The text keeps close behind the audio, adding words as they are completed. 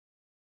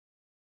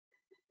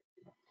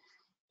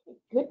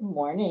Good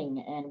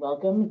morning and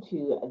welcome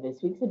to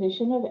this week's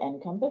edition of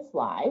NCompass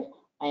Live.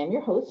 I am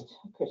your host,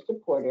 Krista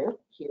Porter,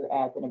 here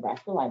at the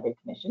Nebraska Library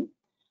Commission.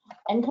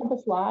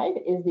 NCompass Live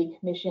is the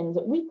Commission's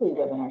weekly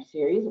webinar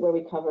series where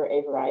we cover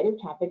a variety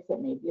of topics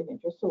that may be of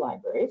interest to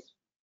libraries.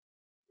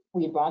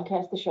 We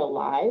broadcast the show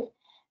live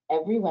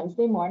every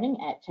Wednesday morning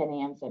at 10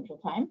 a.m. Central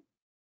Time.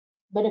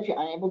 But if you're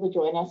unable to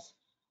join us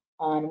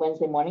on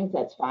Wednesday mornings,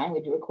 that's fine.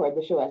 We do record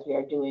the show as we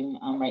are doing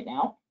right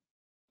now,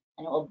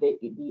 and it will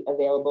be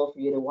available for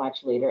you to watch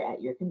later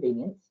at your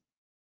convenience.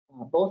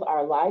 Both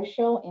our live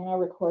show and our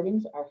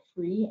recordings are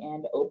free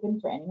and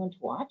open for anyone to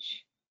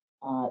watch.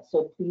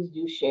 So please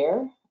do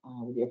share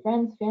with your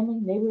friends, family,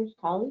 neighbors,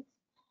 colleagues.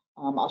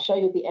 I'll show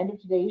you at the end of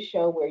today's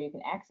show where you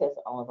can access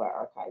all of our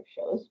archive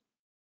shows.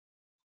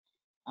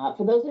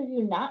 For those of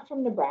you not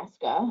from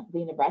Nebraska,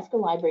 the Nebraska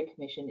Library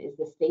Commission is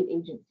the state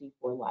agency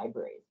for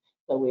libraries.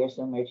 So we are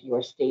similar to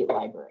your state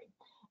library.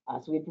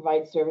 So we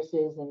provide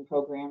services and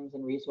programs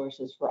and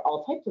resources for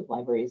all types of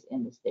libraries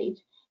in the state.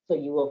 So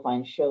you will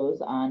find shows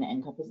on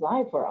NCompass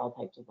Live for all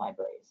types of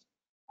libraries.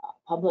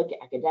 Public,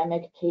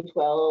 academic,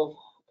 K-12,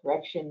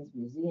 corrections,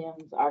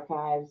 museums,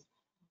 archives,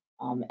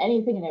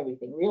 anything and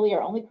everything. Really,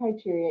 our only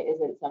criteria is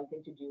that it's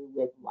something to do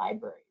with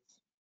libraries.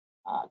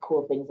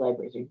 Cool things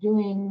libraries are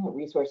doing,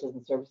 resources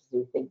and services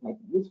we think might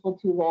be useful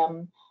to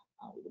them,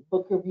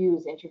 book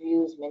reviews,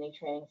 interviews, mini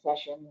training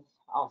sessions,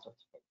 all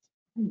sorts of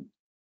things.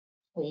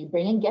 We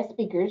bring in guest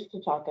speakers to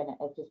speak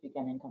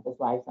on NCompass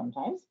Live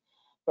sometimes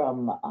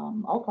from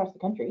all across the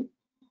country.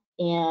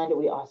 And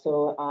we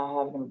also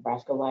have the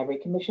Nebraska Library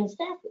Commission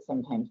staff that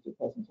sometimes do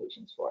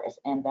presentations for us.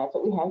 And that's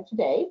what we have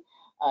today.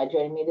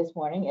 Joining me this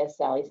morning is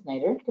Sally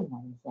Snyder. Good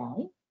morning,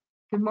 Sally.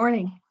 Good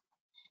morning.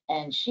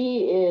 And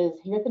she is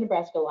here at the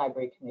Nebraska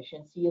Library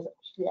Commission.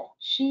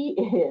 She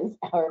is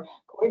our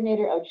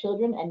coordinator of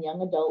children and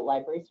young adult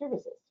library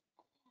services.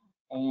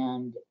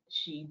 And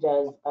she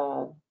does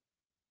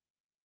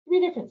 3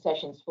 different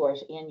sessions for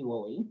us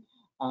annually.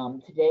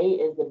 Today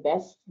is the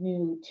best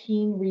new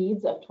teen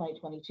reads of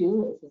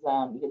 2022. This is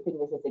you can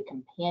think of this as a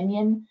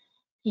companion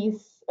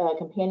piece,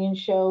 companion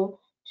show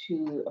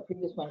to a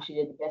previous one. She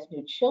did the best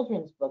new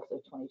children's books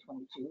of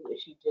 2022,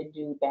 which she did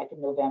do back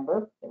in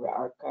November. The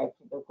archive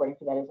recording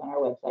for that is on our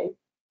website.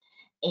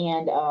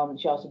 And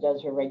she also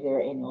does her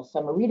regular annual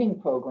summer reading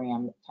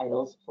program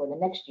titles for the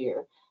next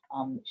year.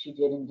 She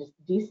did in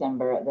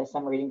December the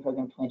summer reading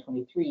program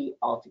 2023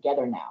 all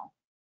together now.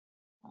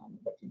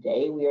 But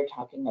today we are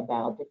talking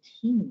about the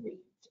teen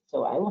reads.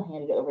 So I will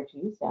hand it over to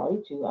you,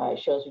 Sally, to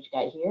show us what you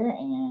got here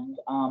and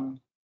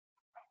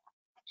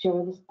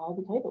show us all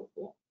the titles.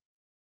 Yeah.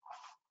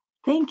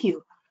 Thank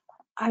you.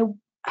 I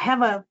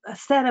have a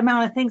set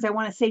amount of things I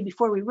want to say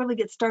before we really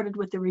get started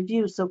with the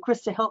review. So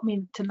Krista, help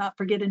me to not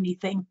forget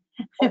anything.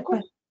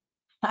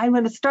 I'm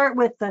going to start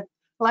with the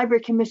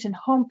Library Commission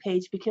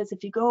homepage, because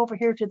if you go over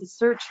here to the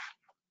search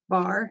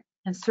bar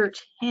and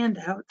search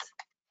handouts,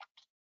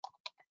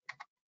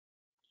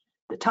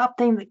 the top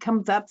thing that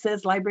comes up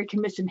says Library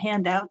Commission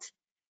handouts.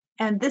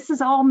 And this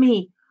is all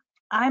me.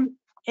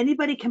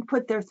 Anybody can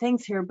put their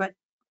things here, but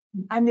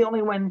I'm the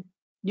only one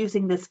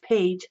using this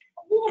page.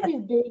 We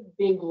have these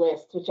big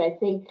lists, which I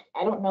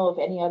don't know if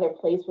any other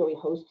place where we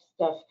host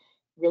stuff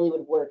really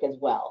would work as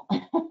well.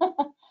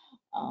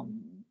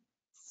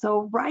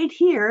 So right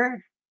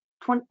here,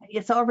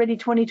 it's already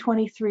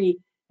 2023,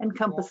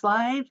 NCompass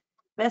Live,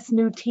 best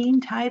new teen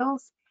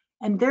titles,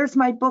 and there's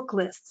my book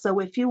list. So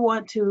if you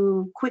want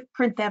to quick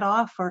print that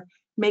off or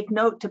make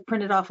note to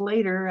print it off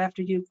later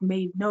after you've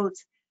made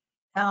notes,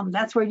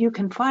 that's where you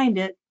can find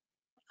it.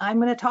 I'm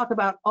going to talk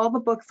about all the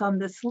books on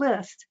this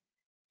list,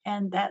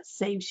 and that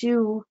saves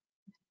you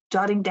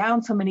jotting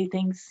down so many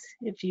things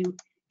if you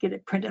get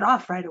it printed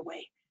off right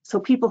away. So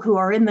people who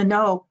are in the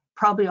know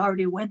probably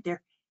already went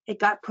there. It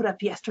got put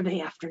up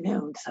yesterday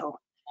afternoon, so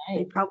nice.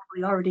 They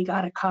probably already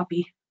got a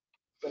copy.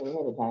 Ahead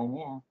of time,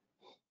 yeah.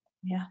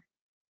 Yeah.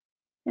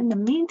 In the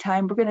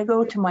meantime, we're going to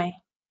go to my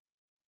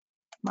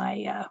there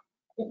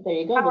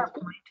you go. PowerPoint.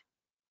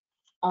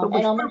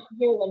 And I'll mention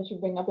here once you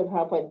bring up the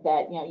PowerPoint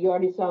that you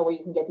already saw where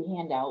you can get the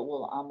handout.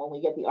 We'll when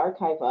we get the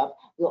archive up,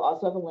 we'll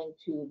also have a link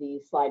to the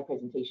slide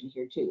presentation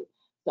here too.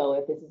 So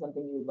if this is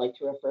something you would like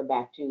to refer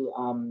back to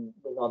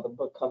with all the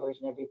book covers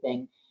and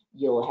everything,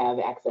 you'll have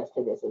access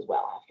to this as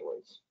well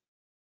afterwards.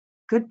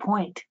 Good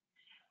point.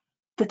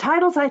 The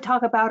titles I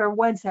talk about are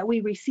ones that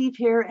we receive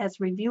here as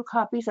review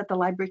copies at the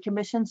Library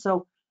Commission.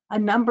 So a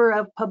number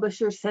of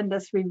publishers send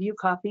us review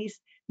copies.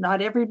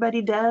 Not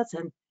everybody does,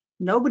 and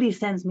nobody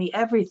sends me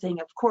everything,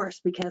 of course,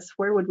 because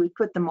where would we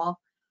put them all?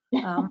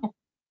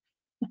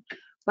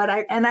 But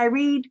I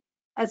read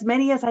as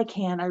many as I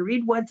can. I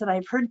read ones that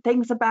I've heard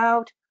things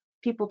about,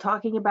 people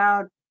talking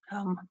about,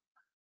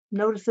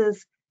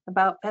 notices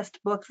about best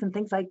books and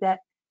things like that.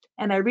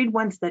 And I read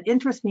ones that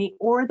interest me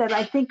or that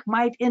I think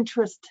might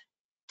interest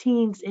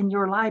teens in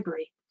your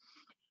library.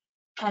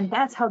 And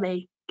that's how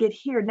they get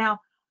here. Now,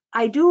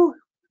 I do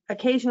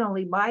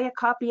occasionally buy a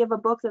copy of a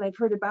book that I've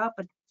heard about,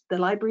 but the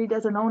library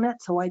doesn't own it,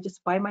 so I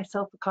just buy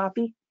myself a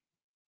copy.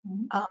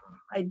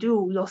 I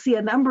do. You'll see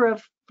a number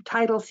of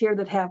titles here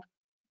that have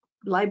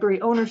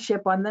library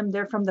ownership on them.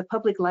 They're from the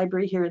public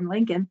library here in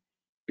Lincoln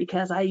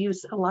because I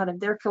use a lot of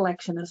their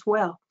collection as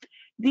well.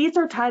 These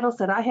are titles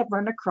that I have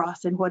run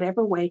across in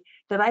whatever way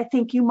that I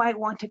think you might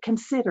want to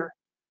consider.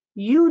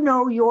 You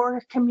know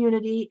your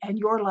community and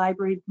your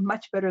library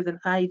much better than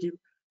I do.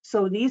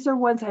 So these are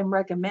ones I'm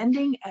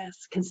recommending as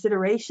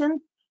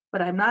consideration,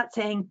 but I'm not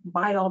saying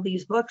buy all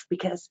these books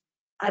because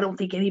I don't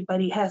think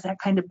anybody has that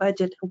kind of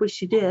budget. I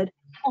wish you did.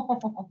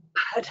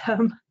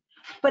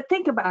 But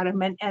think about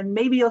them, and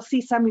maybe you'll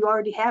see some you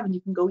already have and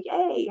you can go,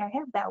 yay, I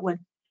have that one.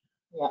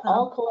 Yeah,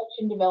 all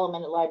collection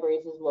development at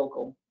libraries is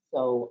local.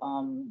 So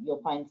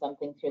you'll find some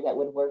things here that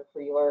would work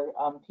for your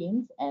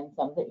teams and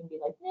some that you can be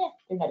like, yeah,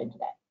 they're not into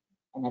that.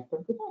 And that's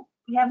perfectly fine.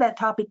 We have that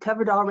topic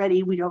covered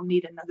already. We don't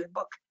need another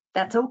book.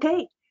 That's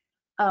okay.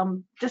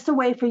 Just a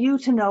way for you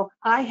to know,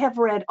 I have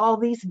read all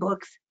these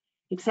books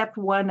except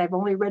one. I've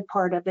only read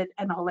part of it,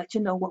 and I'll let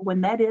you know what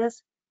one that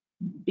is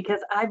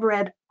because I've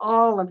read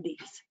all of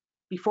these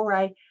before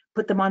I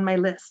put them on my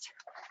list.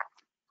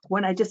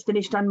 One I just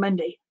finished on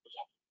Monday.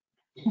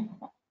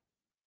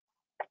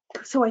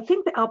 So I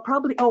think that I'll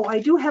probably, I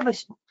do have a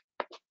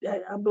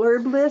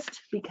blurb list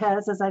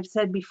because, as I've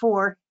said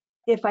before,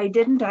 if I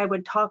didn't, I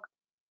would talk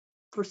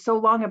for so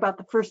long about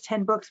the first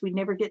 10 books, we'd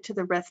never get to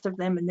the rest of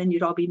them, and then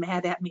you'd all be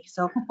mad at me.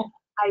 So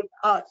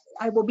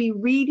I will be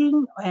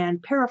reading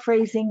and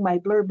paraphrasing my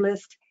blurb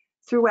list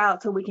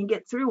throughout so we can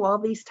get through all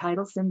these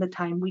titles in the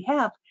time we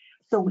have.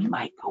 So we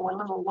might go a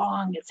little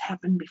long. It's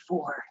happened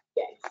before.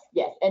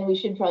 Yes, and we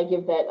should probably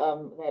give that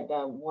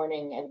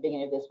warning at the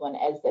beginning of this one,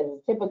 as is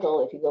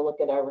typical. If you go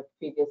look at our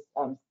previous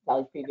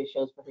Sally's previous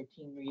shows for her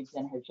teen reads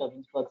and her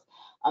children's books,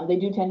 they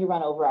do tend to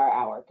run over our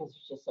hour because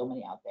there's just so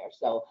many out there.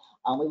 So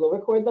we will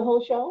record the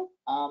whole show.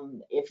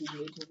 If you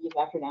need to leave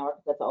after an hour,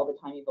 because that's all the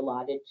time you've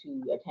allotted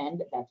to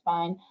attend, that's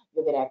fine.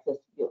 You'll get access.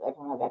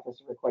 Everyone have access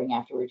to recording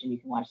afterwards, and you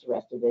can watch the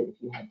rest of it if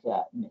you had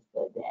to miss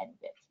the end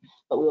bits.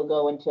 But we'll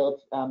go until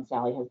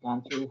Sally has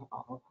gone through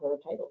all of her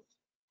titles.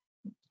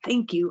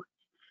 Thank you.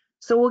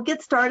 So we'll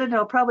get started, and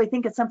I'll probably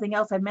think of something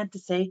else I meant to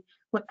say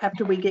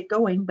after we get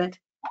going, but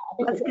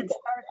let's get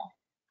started.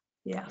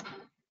 Yeah.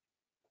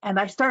 And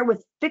I start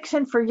with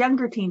fiction for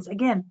younger teens.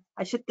 Again,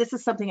 this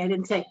is something I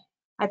didn't say.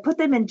 I put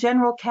them in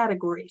general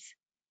categories.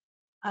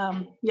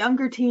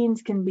 Younger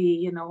teens can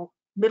be,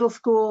 middle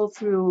school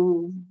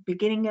through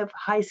beginning of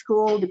high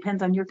school,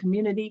 depends on your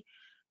community.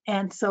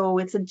 And so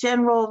it's a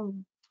general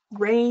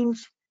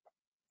range.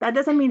 That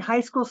doesn't mean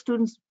high school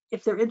students,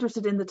 if they're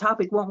interested in the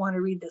topic, won't want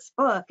to read this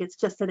book. It's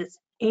just that it's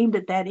aimed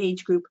at that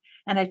age group.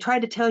 And I try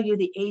to tell you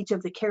the age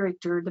of the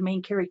character, the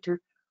main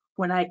character,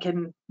 when I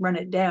can run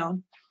it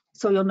down.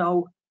 So you'll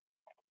know,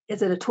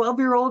 is it a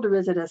 12-year-old or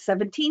is it a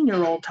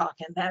 17-year-old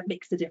talking? That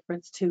makes a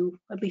difference too.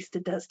 At least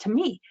it does to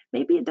me.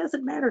 Maybe it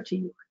doesn't matter to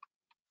you.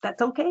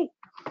 That's okay.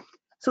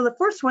 So the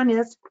first one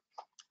is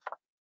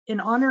In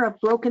Honor of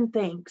Broken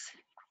Things.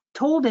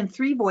 Told in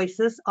 3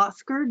 voices,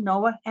 Oscar,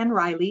 Noah, and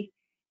Riley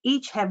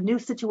each have new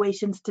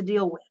situations to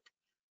deal with.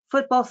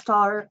 Football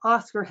star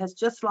Oscar has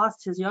just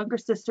lost his younger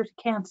sister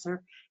to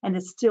cancer and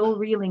is still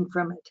reeling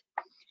from it.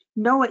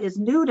 Noah is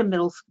new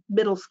to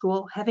middle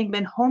school, having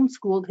been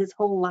homeschooled his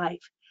whole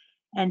life,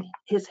 and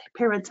his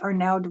parents are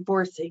now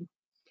divorcing.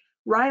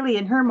 Riley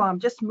and her mom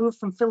just moved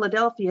from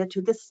Philadelphia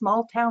to this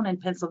small town in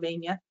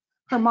Pennsylvania,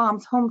 her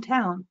mom's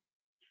hometown.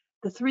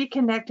 The 3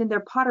 connect in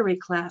their pottery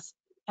class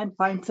and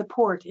find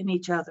support in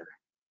each other.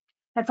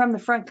 And from the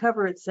front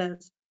cover it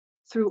says,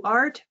 through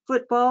art,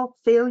 football,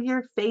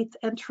 failure, faith,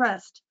 and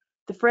trust,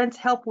 the friends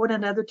help one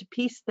another to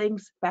piece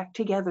things back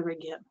together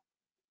again.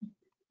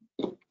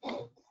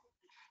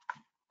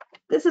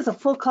 This is a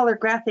full-color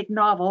graphic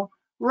novel.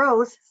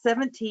 Rose,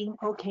 17.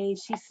 Okay,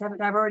 she's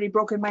 7. I've already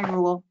broken my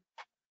rule.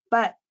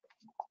 But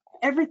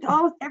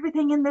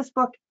everything in this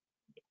book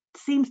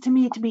seems to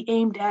me to be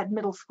aimed at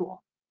middle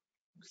school.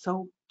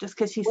 So just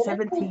because she's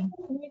 17. Can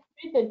you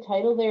read the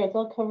title there? It's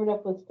all covered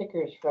up with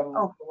stickers from.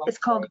 Oh, it's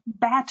called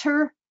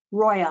Batter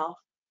Royale.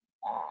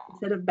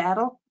 Instead of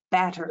battle,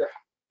 batter.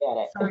 Got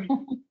it. Sorry.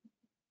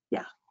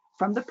 Yeah,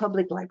 from the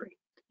public library.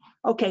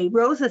 Okay,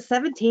 Rose is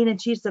 17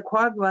 and she's the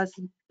Quagua's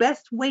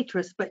best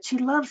waitress, but she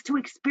loves to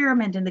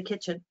experiment in the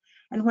kitchen.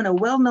 And when a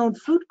well-known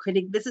food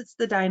critic visits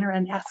the diner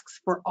and asks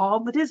for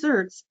all the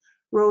desserts,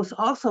 Rose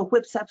also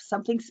whips up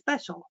something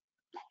special.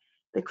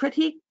 The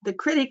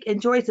critic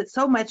enjoys it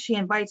so much she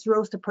invites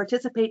Rose to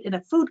participate in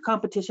a food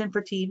competition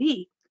for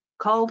TV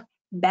called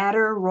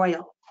Batter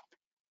Royal.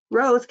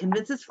 Rose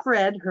convinces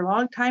Fred, her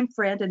longtime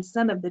friend and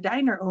son of the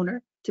diner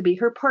owner, to be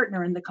her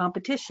partner in the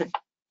competition.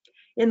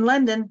 In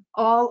London,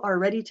 all are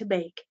ready to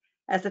bake.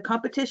 As the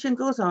competition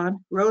goes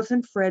on, Rose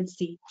and Fred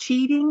see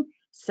cheating,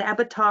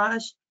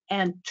 sabotage,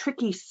 and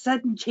tricky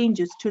sudden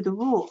changes to the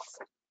rules.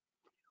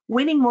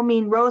 Winning will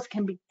mean Rose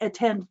can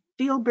attend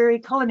Fieldberry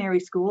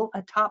Culinary School,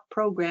 a top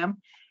program,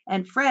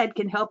 and Fred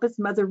can help his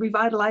mother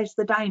revitalize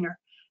the diner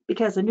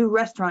because a new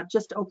restaurant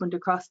just opened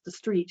across the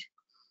street.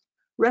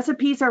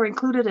 Recipes are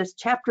included as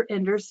chapter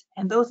enders,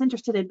 and those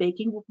interested in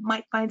baking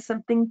might find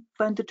something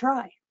fun to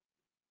try.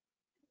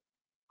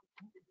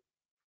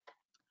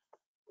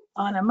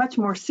 On a much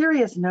more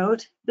serious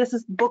note, this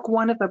is book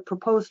one of a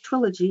proposed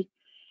trilogy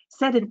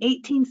set in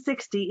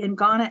 1860 in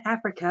Ghana,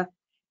 Africa.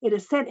 It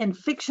is set in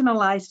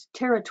fictionalized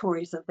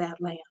territories of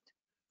that land.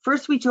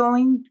 First, we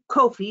join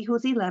Kofi,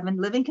 who's 11,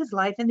 living his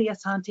life in the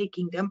Asante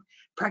Kingdom,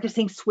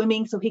 practicing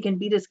swimming so he can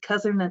beat his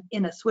cousin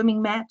in a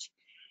swimming match.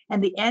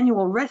 And the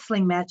annual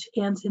wrestling match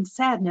ends in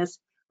sadness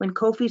when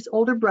Kofi's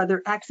older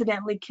brother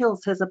accidentally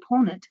kills his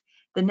opponent,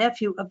 the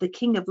nephew of the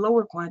king of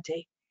Lower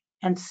Guante,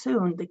 and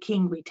soon the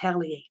king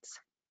retaliates.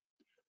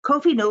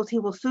 Kofi knows he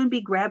will soon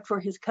be grabbed for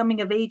his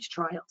coming-of-age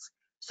trials,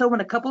 so when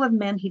a couple of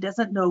men he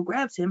doesn't know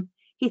grabs him,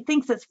 he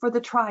thinks it's for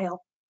the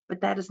trial, but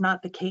that is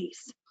not the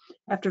case.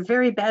 After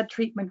very bad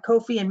treatment,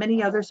 Kofi and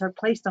many others are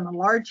placed on a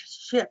large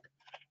ship,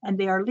 and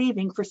they are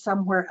leaving for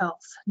somewhere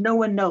else. No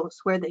one knows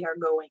where they are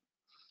going.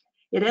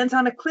 It ends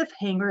on a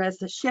cliffhanger as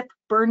the ship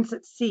burns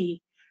at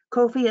sea.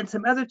 Kofi and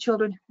some other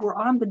children were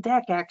on the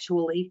deck,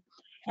 actually,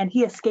 and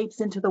he escapes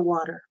into the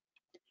water.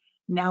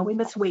 Now we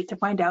must wait to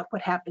find out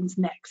what happens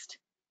next.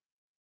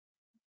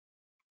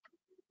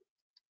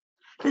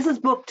 This is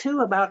book two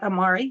about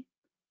Amari.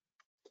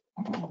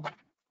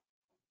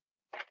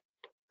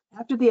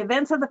 After the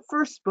events of the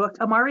first book,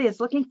 Amari is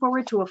looking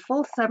forward to a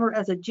full summer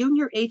as a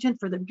junior agent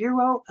for the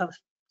Bureau of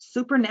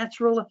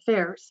Supernatural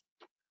Affairs,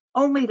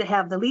 only to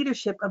have the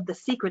leadership of the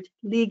secret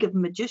League of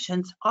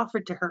Magicians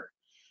offered to her.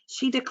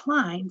 She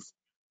declines,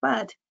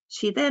 but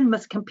she then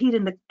must compete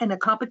in a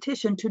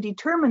competition to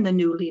determine the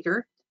new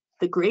leader,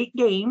 the Great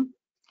Game.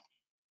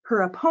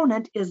 Her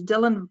opponent is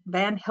Dylan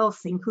Van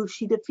Helsing, who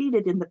she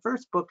defeated in the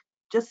first book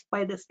just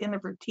by the skin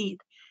of her teeth.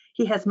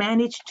 He has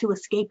managed to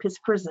escape his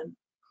prison.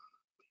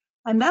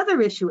 Another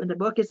issue in the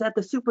book is that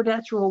the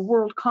Supernatural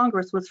World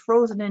Congress was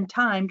frozen in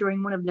time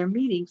during one of their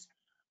meetings,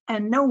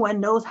 and no one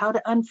knows how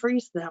to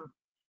unfreeze them.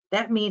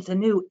 That means a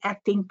new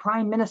acting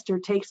prime minister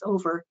takes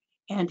over,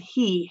 and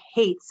he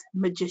hates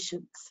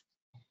magicians.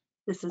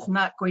 This is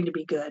not going to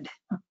be good.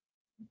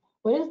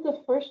 What is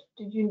the first,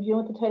 do you know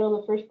what the title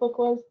of the first book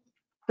was?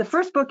 The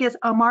first book is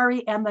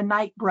Amari and the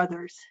Night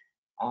Brothers.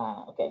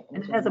 Okay.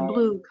 And it has a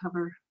blue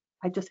cover.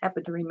 I just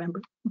happen to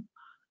remember.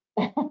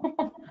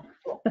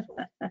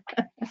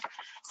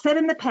 Set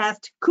in the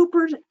past,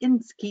 Cooper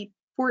Inskeep,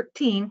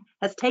 14,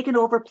 has taken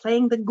over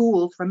playing the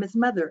ghoul from his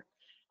mother.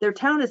 Their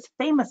town is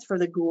famous for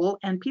the ghoul,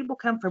 and people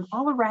come from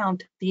all around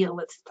to feel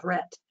its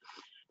threat.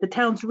 The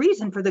town's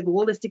reason for the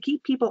ghoul is to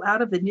keep people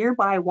out of the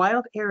nearby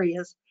wild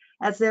areas,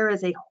 as there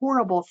is a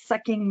horrible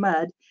sucking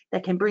mud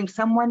that can bring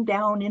someone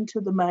down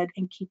into the mud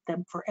and keep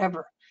them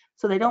forever.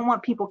 So they don't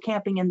want people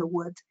camping in the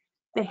woods.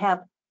 They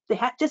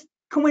just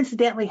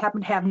coincidentally happen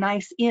to have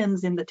nice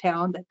inns in the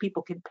town that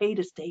people can pay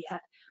to stay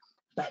at.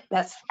 But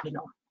that's,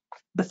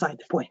 beside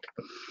the point.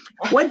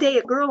 One day,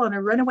 a girl on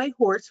a runaway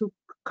horse who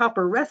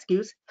Copper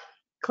rescues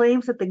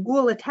claims that the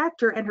ghoul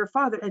attacked her and her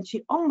father, and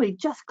she only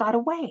just got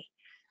away.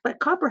 But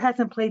Copper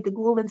hasn't played the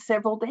ghoul in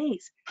several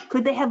days.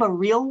 Could they have a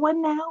real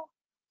one now?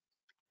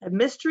 A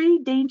mystery,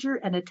 danger,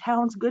 and a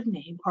town's good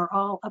name are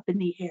all up in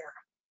the air.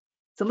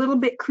 It's a little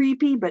bit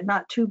creepy, but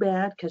not too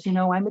bad, because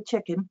I'm a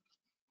chicken.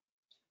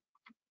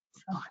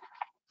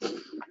 So,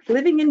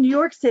 living in New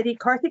York City,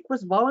 Karthik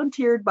was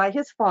volunteered by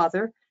his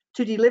father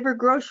to deliver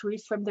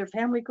groceries from their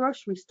family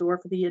grocery store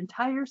for the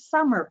entire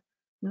summer,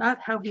 not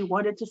how he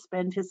wanted to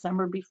spend his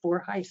summer before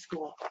high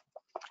school.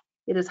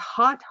 It is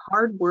hot,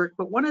 hard work,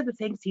 but one of the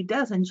things he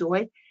does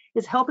enjoy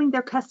is helping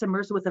their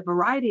customers with a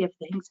variety of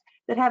things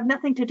that have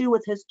nothing to do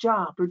with his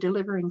job or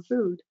delivering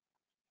food.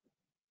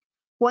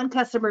 One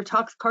customer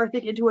talks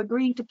Karthik into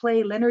agreeing to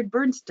play Leonard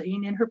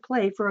Bernstein in her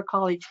play for a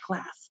college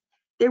class.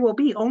 There will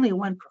be only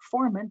one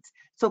performance,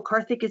 so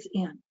Karthik is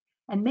in.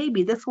 And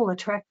maybe this will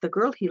attract the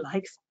girl he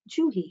likes,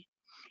 Juhi.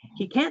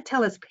 He can't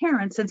tell his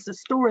parents since the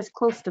store is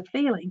close to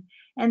failing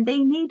and they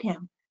need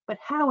him. But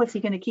how is he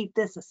going to keep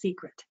this a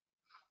secret?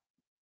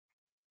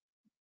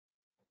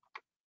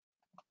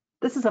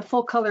 This is a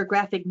full-color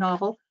graphic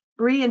novel.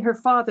 Bree and her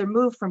father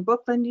moved from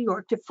Brooklyn, New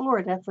York to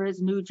Florida for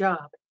his new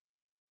job.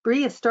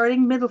 Bree is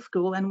starting middle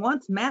school and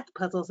wants math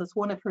puzzles as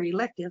one of her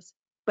electives,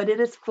 but it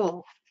is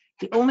full.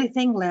 The only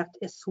thing left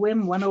is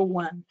Swim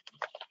 101.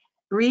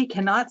 Bree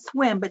cannot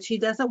swim, but she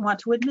doesn't want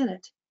to admit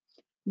it.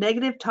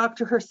 Negative talk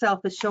to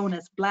herself is shown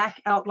as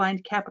black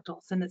outlined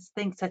capitals, and it's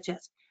things such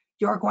as,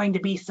 "You're going to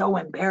be so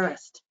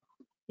embarrassed.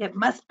 It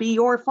must be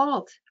your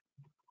fault."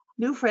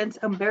 New friends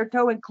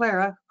Umberto and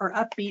Clara are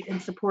upbeat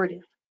and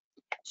supportive.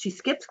 She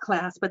skips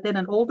class, but then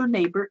an older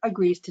neighbor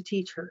agrees to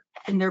teach her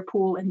in their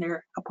pool in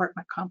their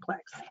apartment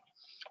complex.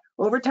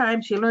 Over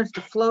time, she learns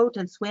to float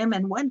and swim,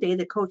 and one day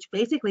the coach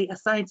basically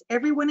assigns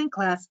everyone in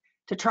class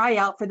to try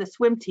out for the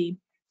swim team,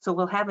 so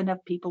we'll have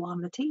enough people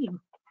on the team.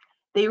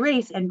 They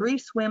race, and Bree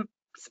swims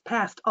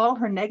past all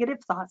her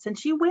negative thoughts, and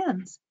she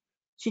wins.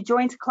 She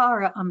joins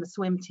Clara on the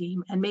swim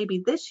team, and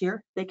maybe this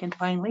year they can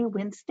finally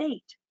win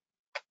state.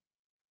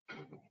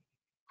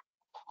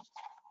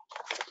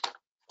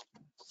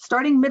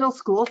 Starting middle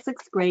school,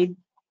 6th grade,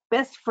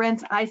 best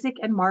friends Isaac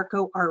and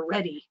Marco are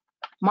ready.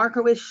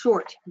 Marco is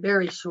short,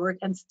 very short,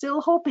 and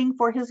still hoping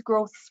for his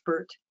growth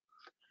spurt.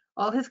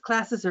 All his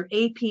classes are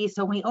AP,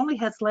 so he only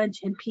has lunch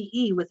and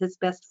PE with his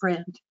best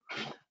friend.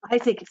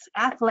 Isaac is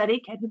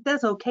athletic and he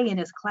does okay in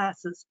his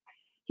classes.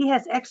 He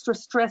has extra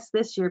stress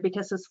this year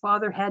because his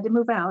father had to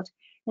move out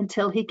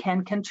until he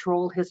can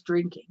control his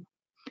drinking.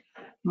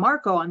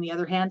 Marco, on the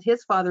other hand,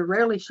 his father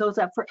rarely shows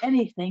up for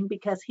anything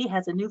because he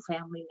has a new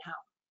family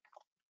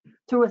now.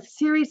 Through a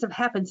series of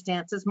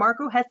happenstances,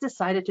 Marco has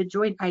decided to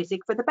join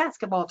Isaac for the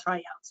basketball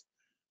tryouts.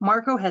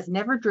 Marco has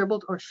never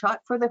dribbled or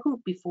shot for the hoop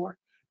before,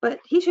 but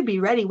he should be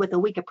ready with a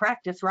week of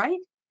practice, right?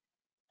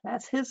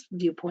 That's his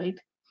viewpoint.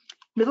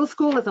 Middle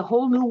school is a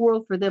whole new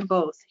world for them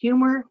both.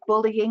 Humor,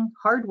 bullying,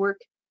 hard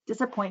work,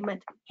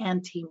 disappointment,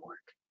 and teamwork.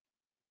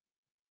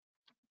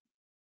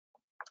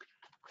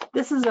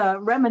 This is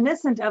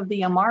reminiscent of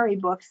the Amari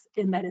books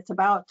in that it's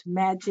about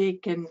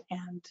magic and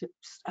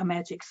a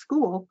magic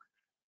school.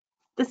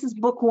 This is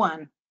book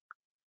 1.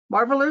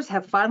 Marvelers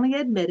have finally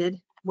admitted,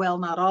 well,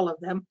 not all of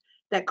them,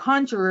 that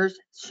conjurers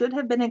should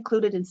have been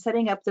included in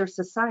setting up their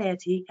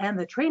society and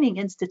the training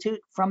institute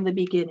from the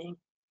beginning.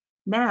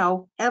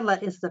 Now, Ella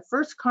is the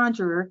first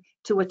conjurer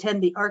to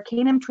attend the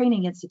Arcanum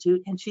Training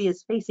Institute, and she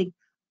is facing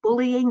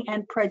bullying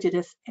and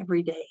prejudice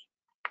every day.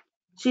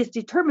 She is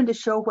determined to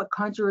show what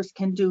conjurers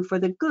can do for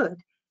the good,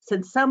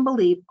 since some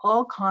believe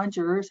all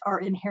conjurers are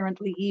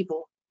inherently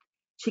evil.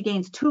 She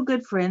gains 2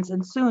 good friends,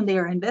 and soon they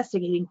are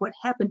investigating what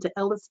happened to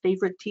Ella's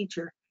favorite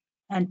teacher,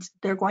 and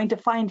they're going to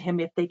find him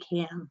if they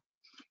can.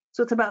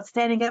 So it's about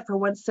standing up for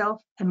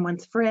oneself and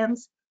one's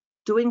friends,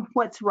 doing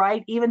what's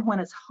right even when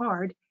it's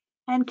hard,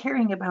 and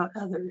caring about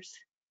others.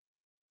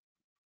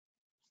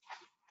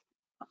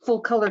 A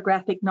full-color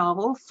graphic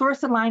novel.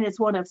 Sorceline is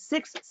one of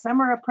 6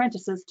 summer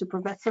apprentices to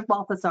Professor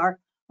Balthazar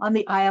on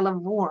the Isle of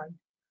Vorn.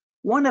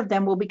 One of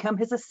them will become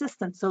his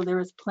assistant, so there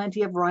is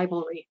plenty of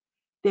rivalry.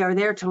 They are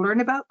there to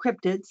learn about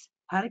cryptids,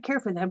 how to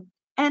care for them,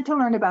 and to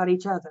learn about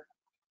each other.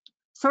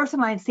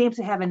 Sorceline seems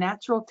to have a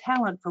natural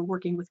talent for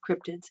working with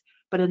cryptids,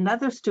 but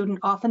another student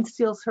often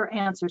steals her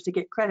answers to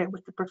get credit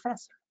with the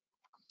professor.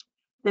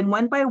 Then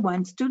one by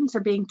one, students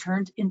are being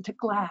turned into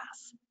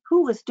glass.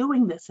 Who is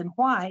doing this and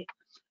why?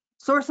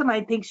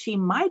 Sorceline thinks she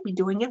might be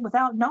doing it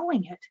without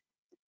knowing it.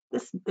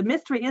 The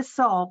mystery is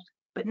solved,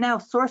 but now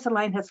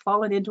Sorceline has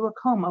fallen into a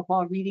coma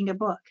while reading a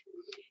book.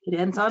 It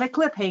ends on a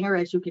cliffhanger,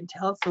 as you can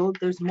tell, so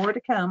there's more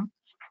to come.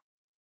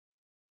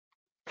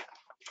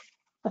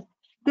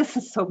 This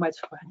is so much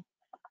fun.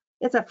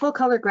 It's a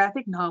full-color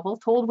graphic novel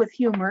told with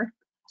humor.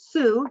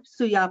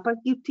 Suyapa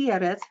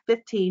Gutierrez,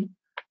 15,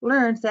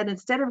 learns that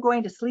instead of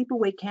going to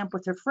sleepaway camp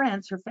with her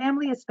friends, her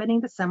family is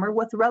spending the summer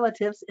with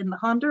relatives in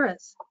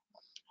Honduras.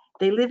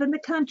 They live in the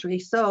country,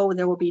 so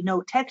there will be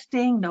no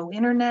texting, no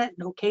internet,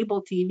 no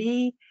cable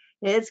TV.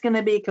 It's going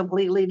to be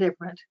completely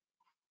different.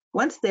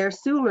 Once there,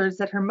 Sue learns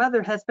that her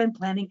mother has been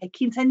planning a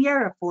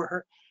quinceañera for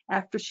her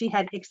after she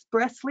had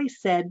expressly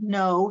said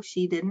no,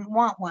 she didn't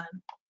want one.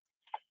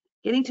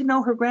 Getting to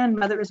know her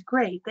grandmother is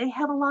great. They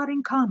have a lot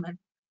in common,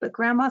 but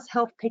Grandma's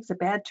health takes a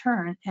bad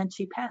turn and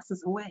she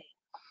passes away.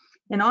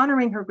 In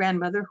honoring her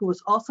grandmother, who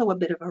was also a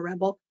bit of a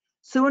rebel,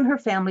 Sue and her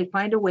family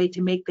find a way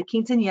to make the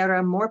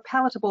quinceañera more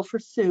palatable for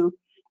Sue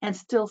and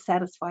still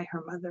satisfy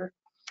her mother.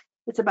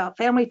 It's about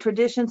family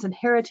traditions and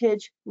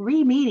heritage,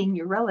 re-meeting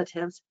your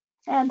relatives,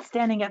 and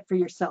standing up for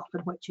yourself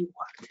and what you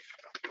want.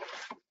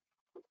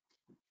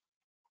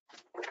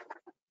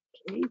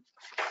 Okay.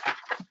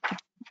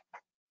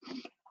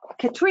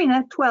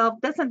 Katrina, 12,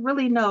 doesn't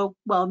really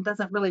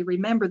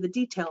remember the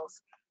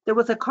details. There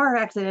was a car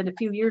accident a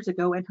few years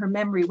ago and her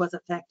memory was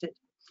affected.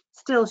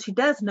 Still, she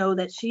does know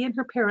that she and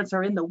her parents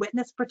are in the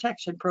witness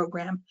protection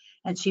program,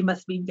 and she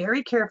must be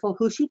very careful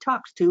who she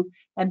talks to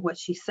and what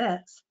she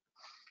says.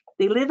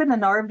 They live in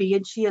an RV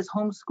and she is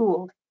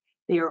homeschooled.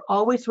 They are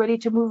always ready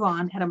to move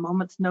on at a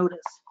moment's notice.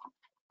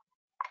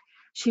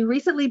 She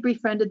recently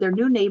befriended their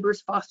new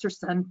neighbor's foster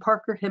son,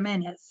 Parker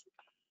Jimenez.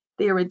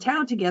 They are in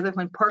town together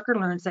when Parker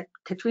learns that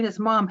Katrina's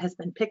mom has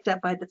been picked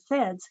up by the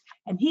feds,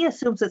 and he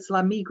assumes it's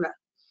La Migra.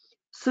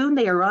 Soon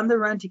they are on the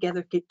run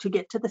together to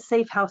get to the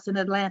safe house in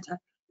Atlanta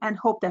and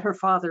hope that her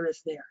father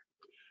is there.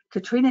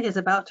 Katrina is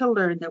about to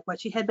learn that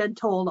what she had been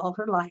told all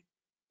her life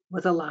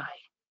was a lie.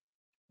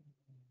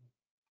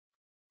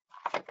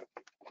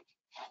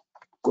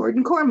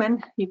 Gordon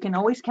Corman, you can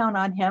always count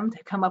on him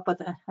to come up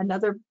with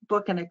another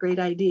book and a great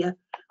idea.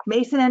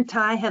 Mason and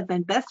Ty have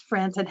been best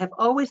friends and have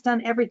always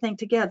done everything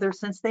together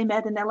since they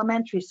met in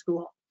elementary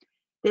school.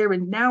 They are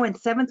now in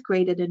 7th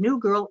grade and a new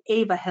girl,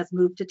 Ava, has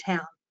moved to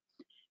town.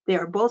 They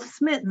are both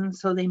smitten,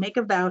 so they make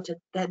a vow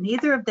that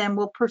neither of them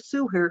will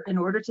pursue her in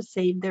order to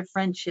save their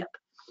friendship.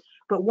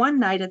 But one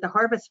night at the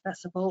Harvest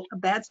Festival, a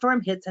bad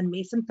storm hits and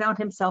Mason found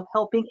himself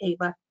helping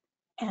Ava,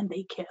 and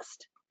they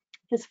kissed.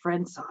 His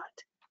friend saw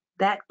it.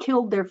 That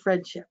killed their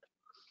friendship.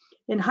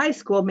 In high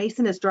school,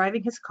 Mason is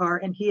driving his car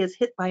and he is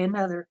hit by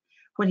another.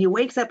 When he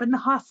wakes up in the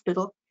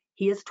hospital,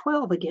 he is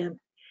 12 again.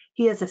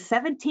 He is a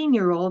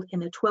 17-year-old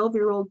in a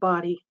 12-year-old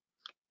body,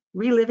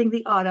 reliving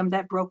the autumn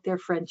that broke their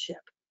friendship.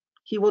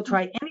 He will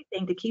try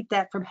anything to keep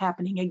that from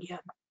happening again.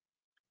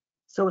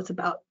 So it's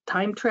about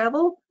time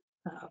travel,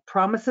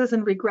 promises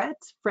and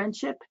regrets,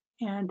 friendship,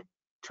 and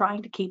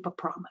trying to keep a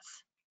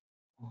promise.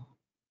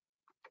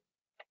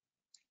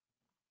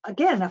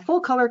 Again, a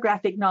full-color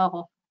graphic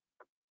novel.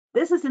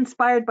 This is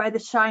inspired by The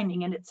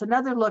Shining, and it's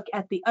another look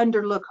at the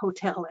Underlook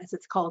Hotel, as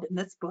it's called in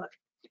this book,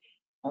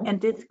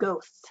 and its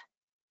ghosts.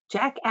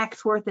 Jack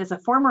Axworth is a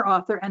former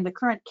author and the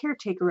current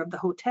caretaker of the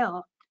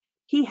hotel.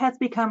 He has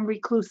become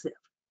reclusive.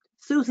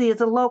 Susie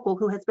is a local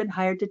who has been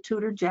hired to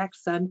tutor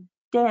Jack's son,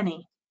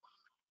 Danny.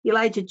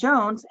 Elijah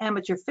Jones,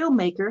 amateur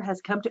filmmaker,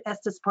 has come to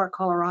Estes Park,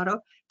 Colorado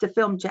to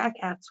film Jack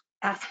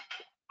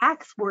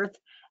Axworth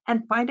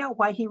and find out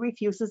why he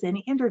refuses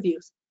any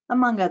interviews,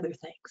 among other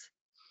things.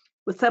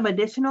 With some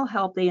additional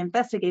help, they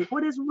investigate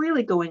what is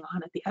really going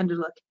on at the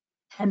Underlook,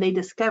 and they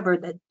discover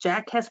that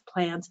Jack has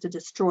plans to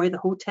destroy the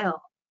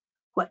hotel.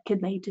 What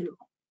can they do?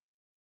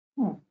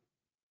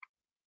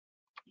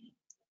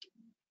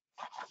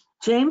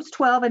 James,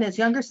 12, and his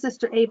younger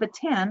sister, Ava,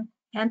 10,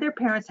 and their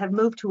parents have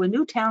moved to a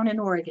new town in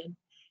Oregon.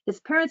 His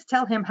parents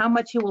tell him how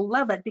much he will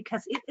love it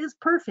because it is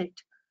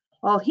perfect.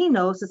 All he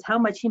knows is how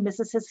much he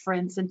misses his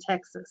friends in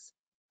Texas.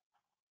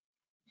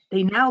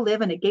 They now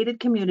live in a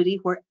gated community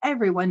where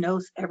everyone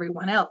knows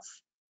everyone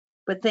else.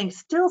 But things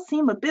still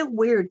seem a bit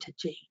weird to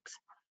James.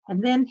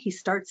 And then he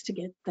starts to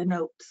get the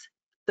notes.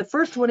 The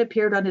first one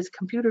appeared on his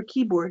computer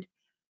keyboard,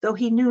 though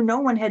he knew no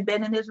one had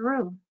been in his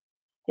room.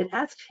 It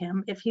asked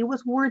him if he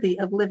was worthy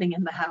of living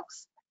in the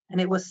house,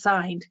 and it was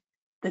signed,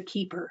 The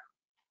Keeper.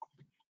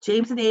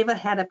 James and Ava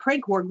had a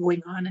prank war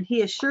going on, and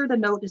he is sure the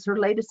note is her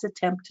latest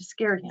attempt to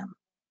scare him.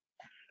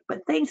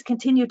 But things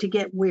continue to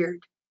get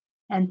weird.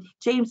 And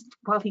James,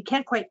 while he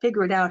can't quite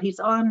figure it out, he's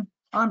on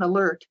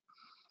alert.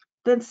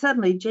 Then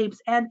suddenly, James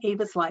and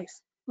Ava's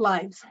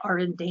lives are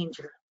in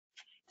danger.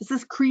 This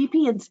is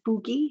creepy and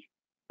spooky,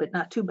 but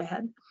not too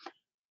bad.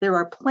 There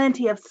are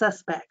plenty of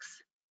suspects.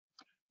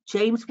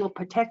 James will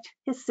protect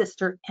his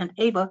sister, and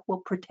Ava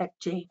will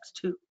protect James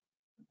too.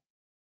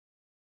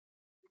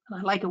 And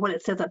I like it what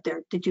it says up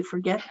there. Did you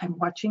forget I'm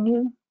watching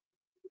you?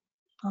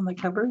 On the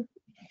cover.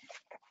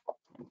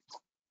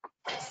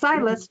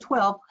 Silas,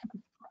 12.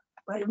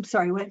 I'm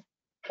sorry, what?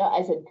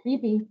 I said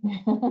creepy.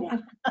 Yeah.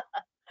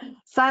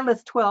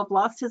 Silas, 12,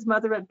 lost his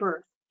mother at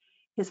birth.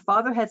 His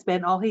father has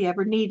been all he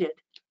ever needed.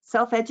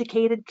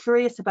 Self-educated,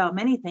 curious about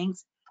many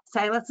things,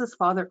 Silas's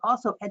father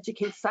also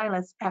educates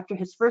Silas after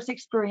his first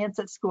experience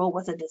at school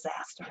was a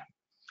disaster.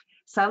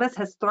 Silas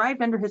has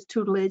thrived under his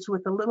tutelage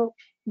with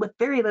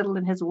very little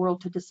in his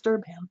world to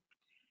disturb him.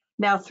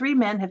 Now 3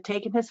 men have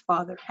taken his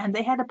father, and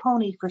they had a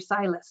pony for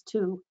Silas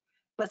too,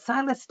 but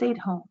Silas stayed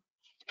home.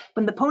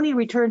 When the pony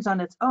returns on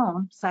its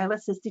own,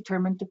 Silas is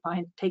determined to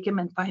take him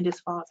and find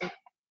his father.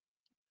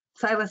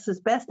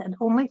 Silas's best and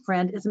only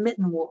friend is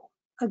Mittenwool,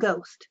 a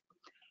ghost.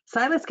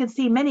 Silas can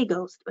see many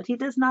ghosts, but he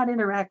does not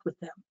interact with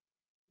them.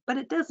 But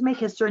it does make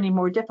his journey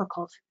more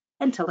difficult,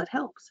 until it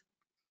helps.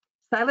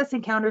 Silas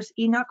encounters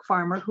Enoch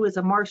Farmer, who is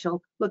a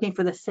marshal looking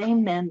for the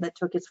same men that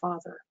took his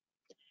father.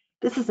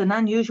 This is an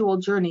unusual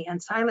journey,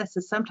 and Silas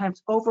is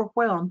sometimes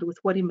overwhelmed with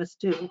what he must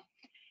do.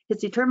 His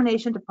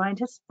determination to find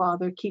his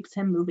father keeps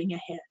him moving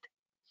ahead.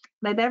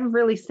 And I never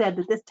really said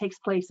that this takes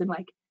place in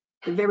like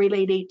the very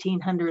late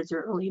 1800s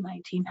or early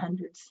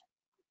 1900s,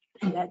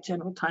 in that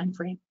general time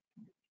frame.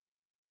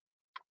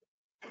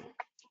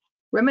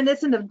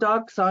 Reminiscent of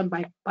Dog Song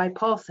by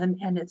Paulson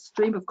and its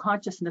stream of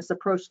consciousness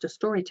approach to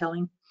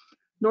storytelling,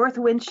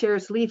 Northwind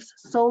shares Leaf's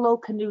solo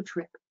canoe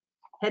trip,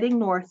 heading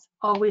north,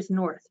 always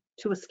north,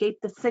 to escape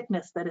the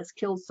sickness that has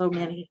killed so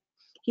many.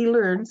 He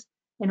learns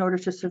in order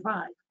to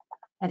survive.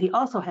 And he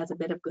also has a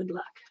bit of good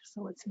luck.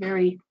 So it's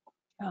very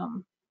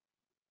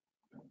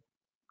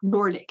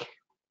Nordic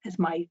is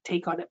my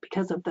take on it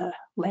because of the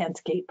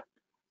landscape.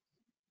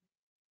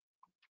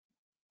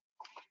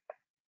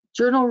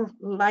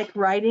 Journal-like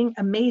writing,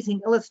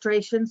 amazing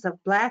illustrations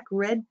of black,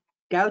 red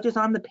gouges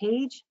on the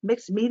page,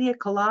 mixed media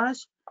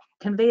collage,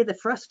 convey the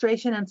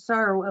frustration and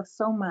sorrow of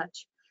so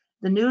much.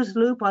 The news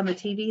loop on the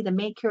TV, the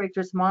main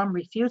character's mom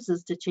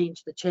refuses to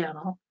change the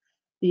channel.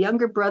 The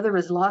younger brother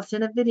is lost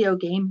in a video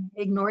game,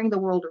 ignoring the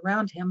world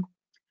around him.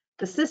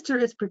 The sister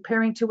is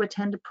preparing to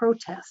attend a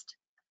protest.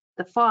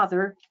 The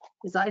father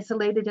is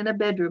isolated in a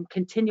bedroom,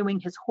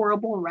 continuing his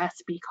horrible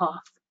raspy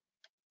cough.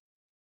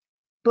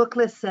 Book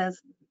list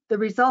says, the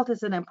result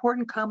is an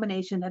important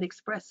combination that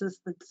expresses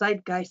the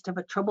zeitgeist of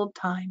a troubled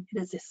time. It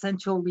is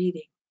essential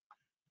reading.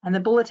 And the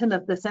bulletin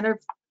of the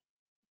Center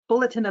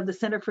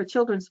for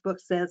Children's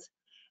Books says,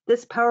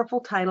 this powerful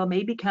title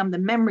may become the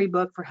memory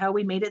book for how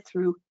we made it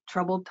through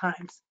troubled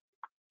times.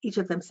 Each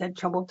of them said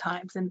troubled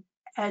times. And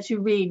as you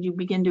read, you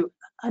begin to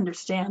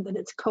understand that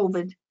it's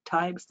COVID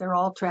times. They're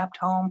all trapped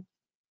home,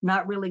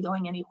 not really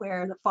going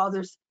anywhere. The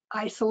father's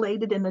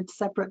isolated in a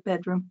separate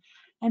bedroom.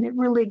 And it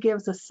really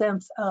gives a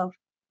sense of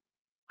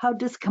how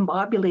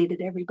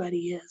discombobulated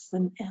everybody is.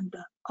 And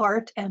the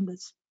art and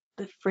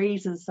the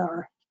phrases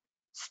are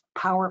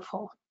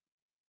powerful.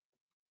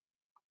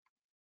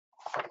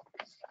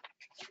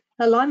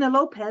 Alana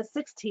Lopez,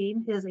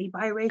 16, is a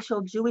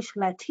biracial Jewish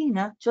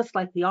Latina, just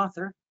like the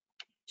author.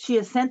 She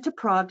is sent to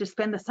Prague to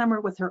spend the summer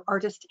with her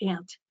artist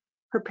aunt.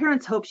 Her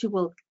parents hope she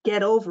will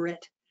get over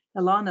it,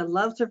 Ilana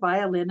loves her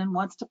violin and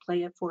wants to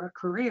play it for a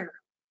career.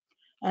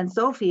 And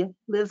Sophia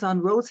lives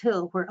on Rose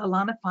Hill, where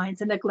Ilana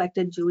finds a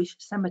neglected Jewish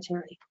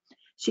cemetery.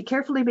 She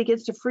carefully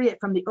begins to free it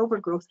from the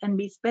overgrowth and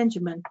meets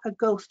Benjamin, a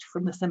ghost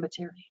from the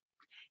cemetery.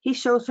 He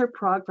shows her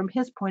Prague from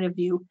his point of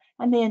view,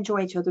 and they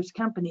enjoy each other's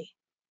company.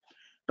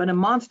 But a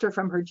monster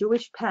from her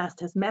Jewish past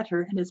has met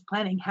her and is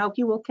planning how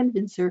he will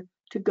convince her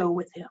to go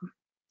with him.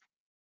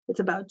 It's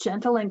about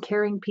gentle and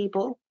caring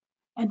people,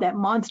 and that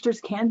monsters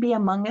can be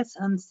among us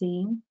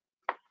unseen,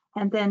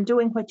 and then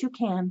doing what you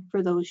can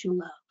for those you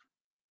love.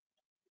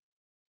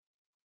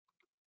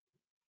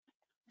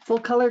 Full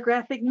color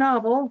graphic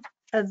novel.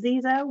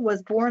 Aziza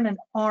was born in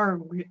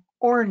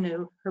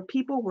Ornu. Her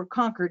people were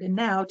conquered, and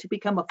now, to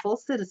become a full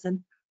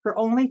citizen, her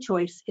only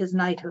choice is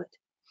knighthood.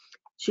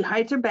 She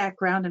hides her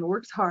background and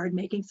works hard,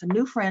 making some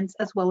new friends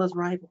as well as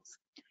rivals.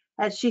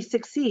 As she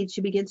succeeds,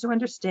 she begins to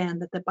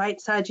understand that the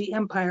Beit-Saji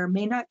Empire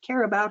may not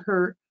care about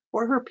her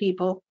or her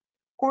people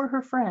or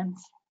her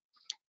friends.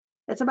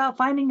 It's about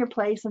finding your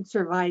place and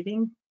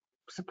surviving,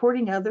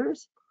 supporting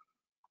others,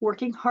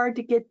 working hard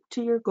to get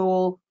to your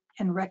goal,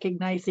 and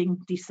recognizing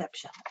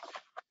deception.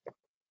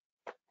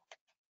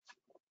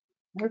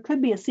 There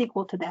could be a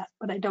sequel to that,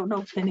 but I don't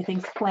know if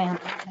anything's planned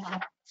right now.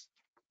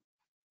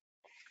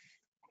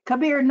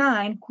 Kabir,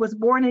 9, was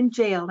born in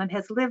jail and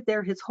has lived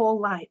there his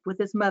whole life with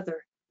his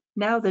mother.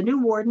 Now the new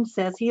warden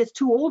says he is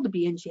too old to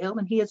be in jail,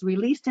 and he is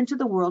released into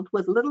the world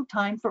with little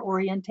time for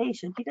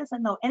orientation. He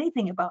doesn't know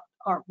anything about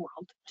our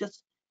world,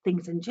 just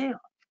things in jail.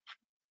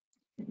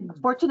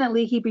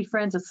 Fortunately, he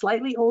befriends a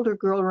slightly older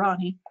girl,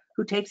 Ronnie,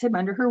 who takes him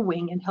under her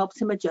wing and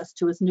helps him adjust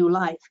to his new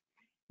life.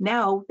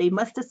 Now they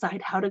must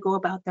decide how to go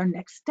about their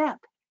next step,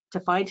 to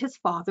find his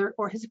father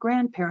or his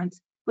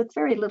grandparents with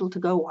very little to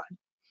go on.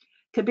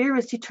 Kabir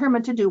is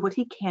determined to do what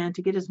he can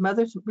to get his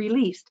mother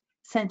released,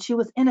 since she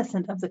was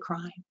innocent of the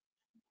crime.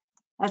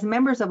 As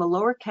members of a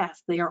lower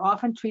caste, they are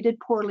often treated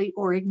poorly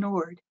or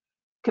ignored.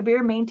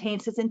 Kabir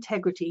maintains his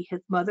integrity.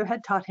 His mother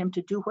had taught him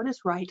to do what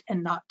is right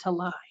and not to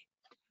lie.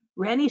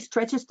 Rani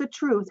stretches the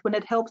truth when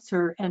it helps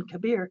her and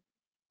Kabir,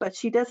 but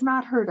she does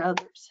not hurt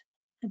others.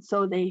 And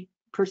so they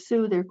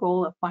pursue their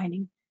goal of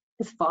finding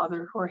his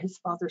father or his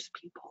father's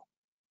people.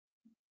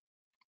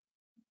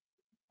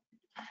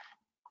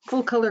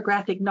 Full color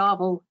graphic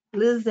novel.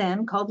 Liz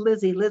Zen, called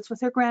Lizzie, lives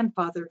with her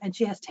grandfather, and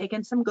she has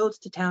taken some goats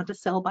to town to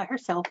sell by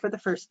herself for the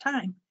first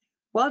time.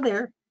 While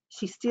there,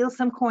 she steals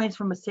some coins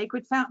from a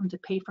sacred fountain to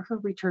pay for her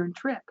return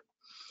trip.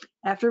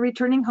 After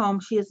returning home,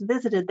 she is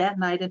visited that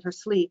night in her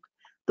sleep.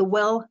 The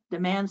well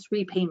demands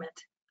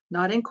repayment,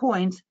 not in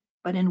coins,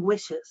 but in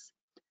wishes.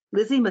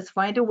 Lizzie must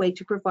find a way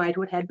to provide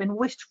what had been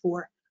wished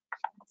for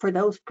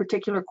those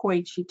particular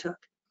coins she took,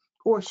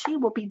 or she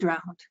will be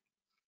drowned.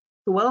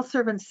 The well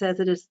servant says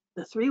it is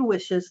the 3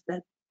 wishes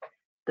that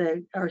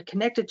are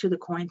connected to the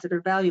coins that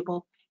are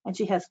valuable, and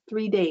she has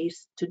 3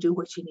 days to do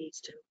what she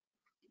needs to.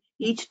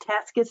 Each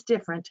task is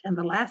different, and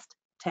the last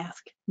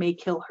task may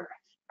kill her.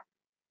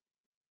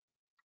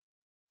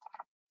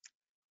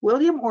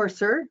 William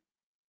Orser,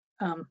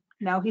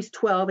 now he's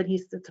 12, and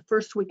it's the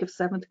first week of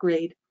 7th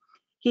grade.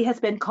 He has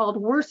been called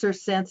Worser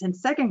since in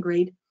 2nd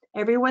grade,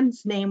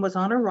 everyone's name was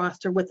on a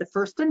roster with the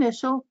first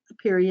initial, a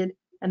period,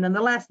 and then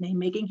the last name,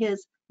 making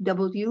his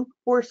W.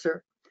 Orser.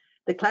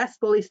 The class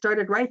bully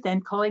started right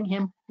then, calling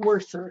him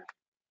Worser.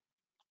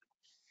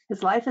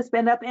 His life has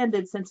been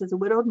upended since his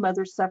widowed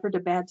mother suffered a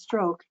bad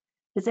stroke.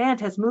 His aunt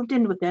has moved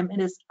in with them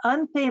and is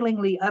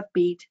unfailingly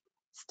upbeat,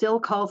 still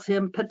calls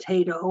him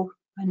Potato,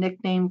 a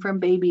nickname from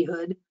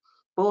babyhood,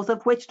 both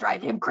of which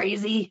drive him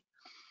crazy.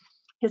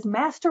 His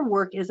master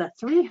work is a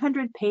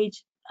 300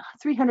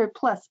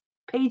 plus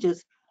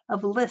pages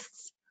of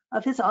lists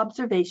of his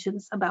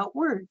observations about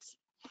words.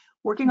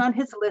 Working on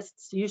his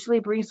lists usually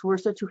brings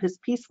Worser to his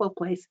peaceful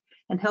place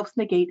and helps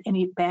negate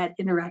any bad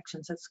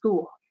interactions at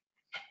school.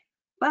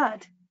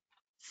 But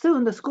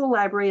soon the school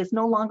library is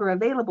no longer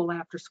available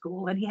after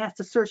school, and he has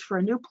to search for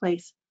a new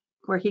place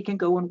where he can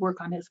go and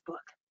work on his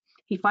book.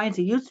 He finds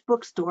a used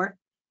bookstore,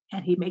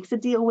 and he makes a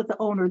deal with the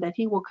owner that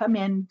he will come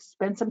in,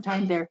 spend some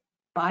time there,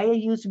 buy a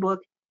used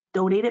book,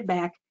 donate it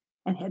back,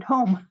 and head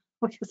home,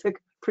 which is a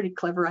pretty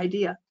clever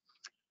idea.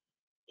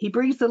 He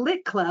brings the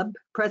Lit Club,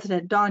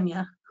 President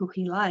Danya, who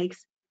he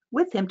likes,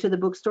 with him to the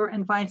bookstore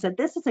and finds that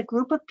this is a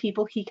group of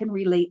people he can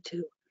relate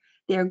to.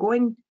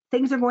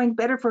 Things are going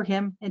better for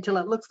him until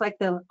it looks like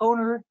the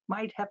owner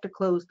might have to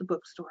close the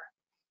bookstore.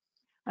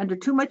 Under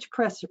too much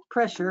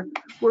pressure,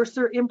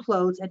 Worser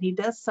implodes and he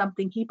does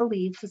something he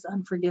believes is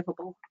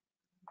unforgivable.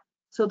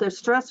 So there's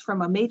stress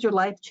from a major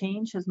life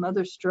change, his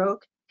mother's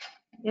stroke.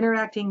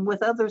 Interacting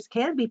with others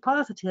can be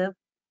positive,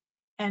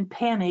 and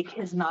panic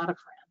is not a friend.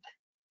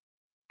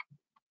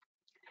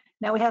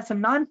 Now we have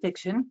some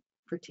nonfiction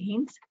for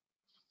teens.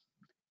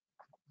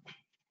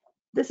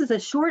 This is a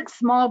short,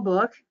 small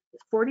book,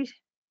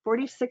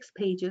 46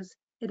 pages.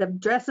 It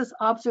addresses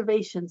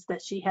observations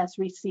that she has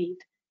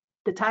received.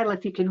 The title,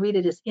 if you can read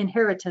it, is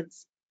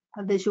Inheritance,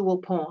 a visual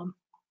poem.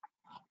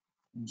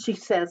 She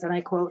says, and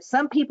I quote,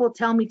 "Some people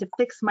tell me to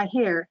fix my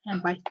hair,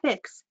 and by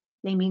fix,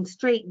 they mean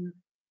straighten.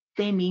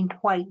 They mean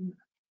whiten.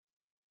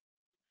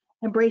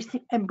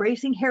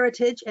 Embracing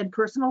heritage and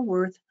personal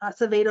worth,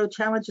 Acevedo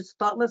challenges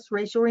thoughtless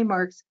racial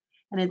remarks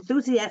and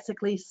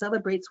enthusiastically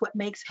celebrates what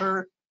makes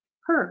her,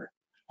 her,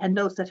 and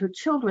notes that her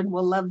children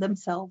will love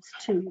themselves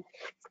too.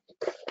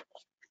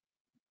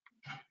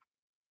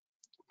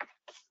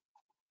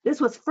 This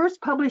was first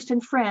published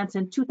in France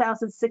in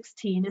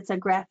 2016. It's a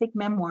graphic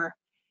memoir.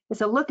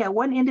 It's a look at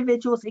one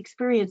individual's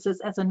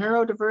experiences as a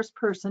neurodiverse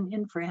person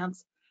in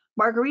France.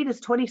 Marguerite is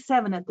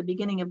 27 at the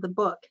beginning of the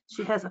book.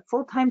 She has a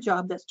full-time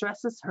job that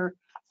stresses her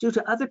due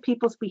to other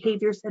people's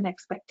behaviors and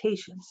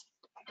expectations.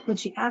 When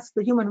she asked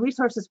the human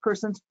resources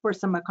person for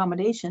some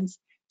accommodations,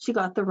 she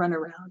got the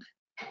runaround.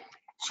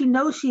 She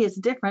knows she is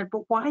different,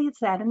 but why is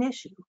that an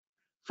issue?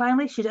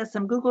 Finally, she does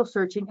some Google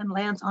searching and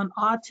lands on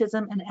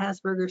autism and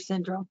Asperger's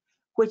syndrome,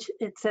 which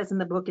it says in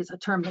the book is a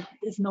term that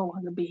is no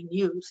longer being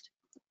used,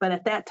 but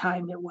at that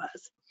time it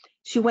was.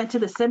 She went to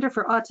the Center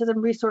for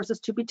Autism Resources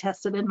to be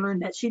tested and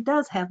learned that she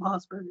does have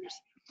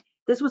Asperger's.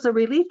 This was a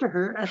relief to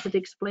her as it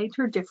explained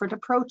her different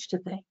approach to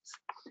things.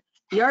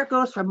 The art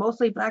goes from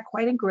mostly black,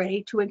 white, and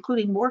gray to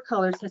including more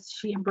colors as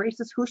she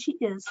embraces who she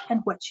is and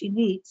what she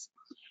needs.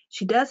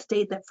 She does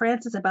state that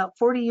France is about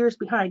 40 years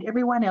behind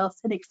everyone else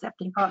in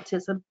accepting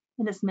autism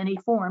in its many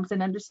forms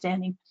and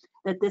understanding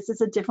that this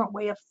is a different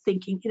way of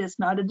thinking. It is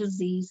not a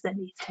disease that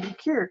needs to be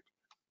cured,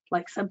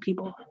 like some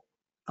people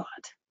thought.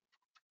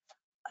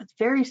 It's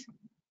very,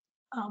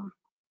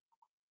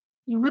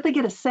 you really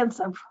get a sense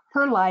of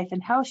her life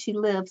and how she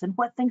lives and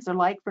what things are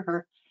like for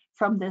her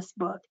from this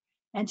book.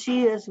 And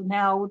she is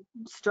now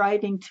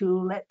striving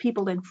to let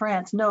people in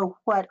France know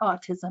what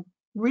autism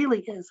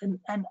really is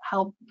and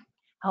how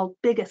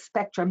big a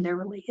spectrum there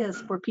really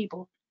is for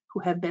people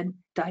who have been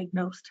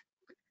diagnosed.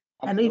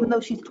 And even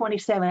though she's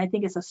 27, I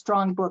think it's a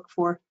strong book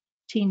for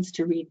teens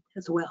to read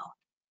as well.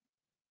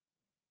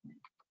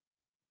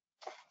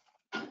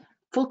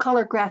 Full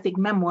color graphic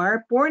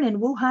memoir. Born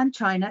in Wuhan,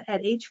 China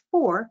at age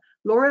 4,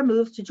 Laura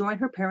moves to join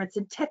her parents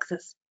in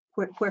Texas,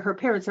 where her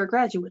parents are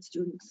graduate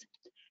students.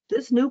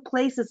 This new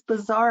place is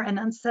bizarre and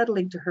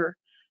unsettling to her.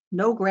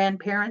 No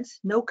grandparents,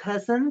 no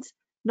cousins,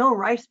 no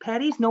rice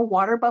paddies, no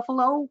water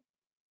buffalo.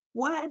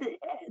 What?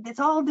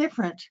 It's all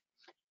different.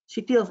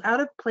 She feels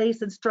out of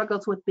place and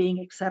struggles with being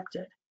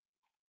accepted.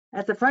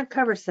 As the front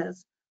cover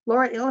says,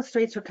 Laura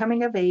illustrates her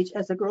coming of age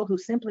as a girl who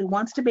simply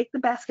wants to make the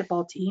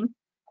basketball team,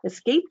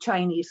 escape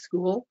Chinese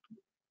school,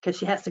 because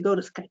she has to go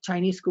to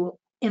Chinese school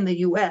in the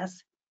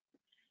US,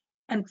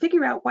 and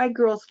figure out why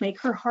girls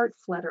make her heart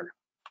flutter.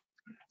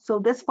 So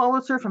this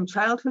follows her from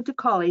childhood to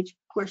college,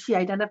 where she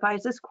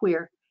identifies as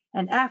queer,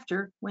 and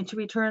after, when she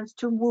returns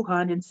to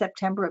Wuhan in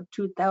September of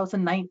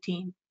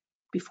 2019,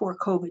 before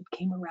COVID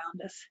came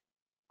around us.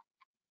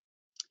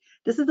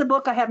 This is a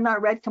book I have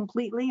not read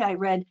completely. I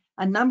read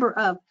a number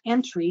of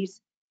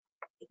entries.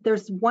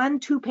 There's 1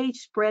 2-page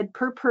spread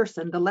per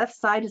person. The left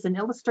side is an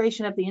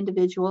illustration of the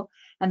individual,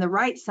 and the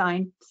right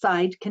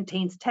side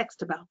contains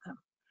text about them.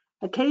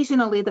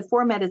 Occasionally, the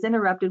format is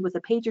interrupted with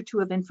a page or two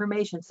of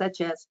information, such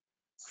as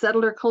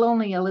Settler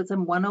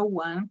Colonialism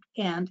 101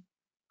 and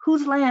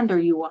Whose Land Are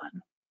You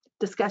On?,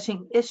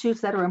 discussing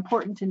issues that are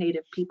important to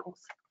Native peoples.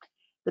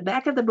 The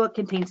back of the book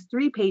contains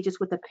 3 pages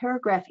with a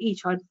paragraph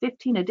each on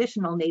 15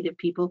 additional Native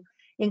people,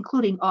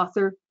 including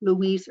author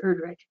Louise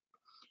Erdrich.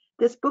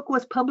 This book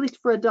was published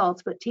for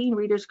adults, but teen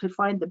readers could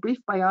find the brief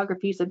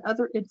biographies and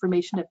other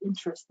information of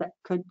interest that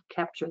could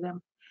capture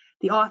them.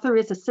 The author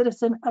is a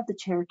citizen of the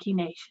Cherokee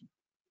Nation.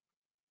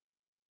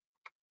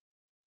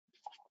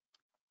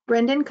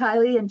 Brendan,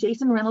 Kylie, and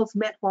Jason Reynolds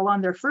met while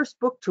on their first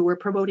book tour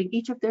promoting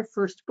each of their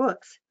first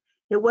books.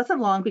 It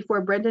wasn't long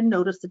before Brendan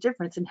noticed the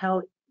difference in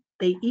how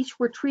they each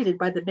were treated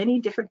by the many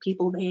different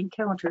people they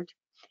encountered.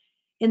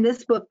 In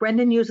this book,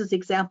 Brendan uses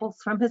examples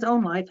from his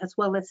own life as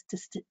well as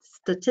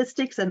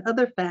statistics and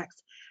other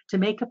facts to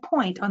make a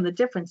point on the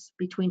difference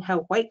between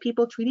how white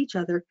people treat each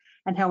other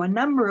and how a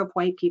number of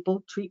white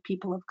people treat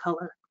people of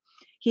color.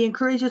 He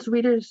encourages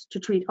readers to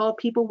treat all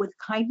people with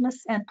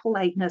kindness and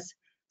politeness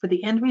for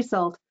the end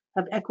result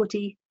of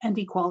equity and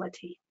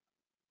equality.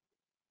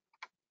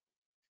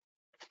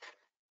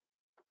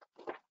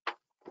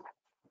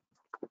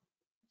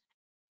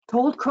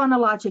 Told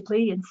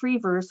chronologically in free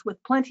verse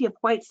with plenty of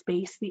white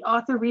space, the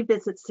author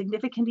revisits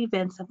significant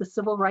events of the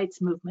civil rights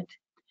movement.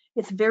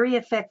 It's very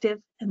effective,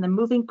 and the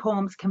moving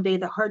poems convey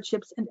the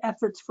hardships and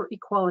efforts for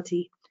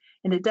equality,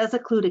 and it does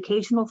include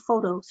occasional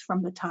photos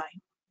from the time.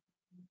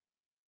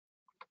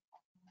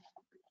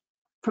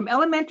 From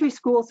elementary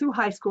school through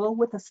high school,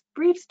 with a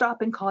brief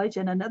stop in college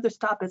and another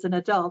stop as an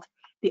adult,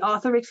 the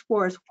author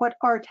explores what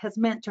art has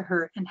meant to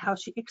her and how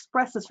she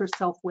expresses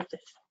herself with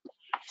it.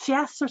 She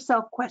asks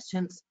herself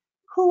questions.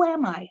 Who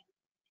am I?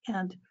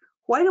 And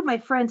why do my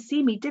friends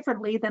see me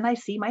differently than I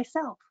see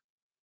myself?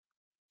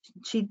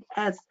 She,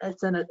 as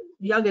a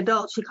young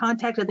adult, she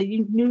contacted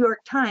the New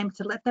York Times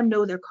to let them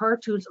know their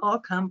cartoons all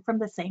come from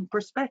the same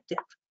perspective.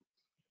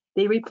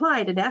 They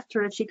replied and asked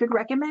her if she could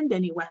recommend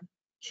anyone.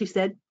 She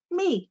said,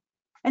 me.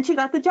 And she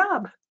got the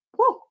job.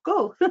 Whoa,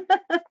 go.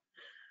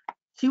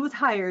 She was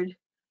hired.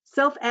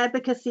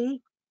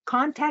 Self-advocacy,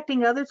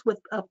 contacting others with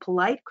a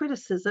polite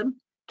criticism,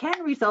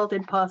 can result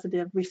in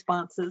positive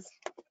responses.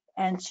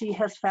 And she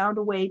has found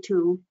a way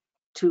to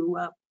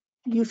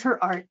use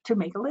her art to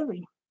make a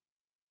living.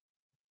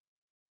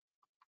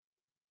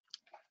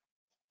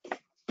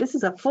 This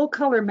is a full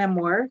color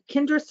memoir.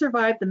 Kendra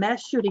survived the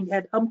mass shooting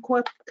at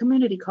Umpqua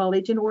Community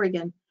College in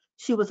Oregon.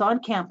 She was on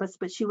campus,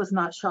 but she was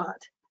not shot.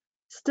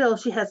 Still,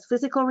 she has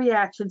physical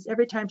reactions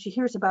every time she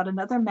hears about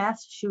another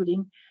mass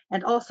shooting,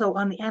 and also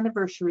on the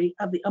anniversary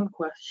of the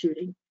Umpqua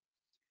shooting.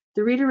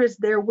 The reader is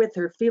there with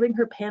her, feeling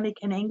her panic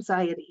and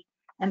anxiety,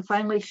 and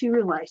finally she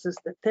realizes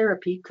that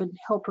therapy could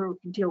help her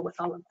deal with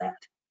all of that.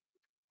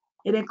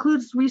 It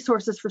includes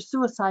resources for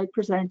suicide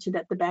presented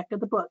at the back of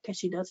the book, because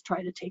she does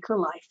try to take her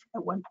life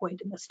at one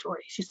point in the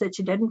story. She said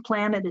she didn't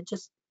plan it, it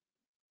just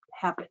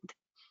happened.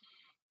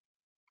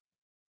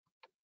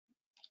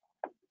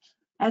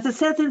 As it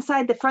says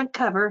inside the front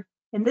cover,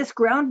 in this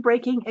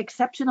groundbreaking,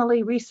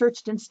 exceptionally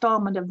researched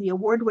installment of the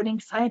award-winning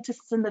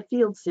Scientists in the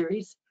Field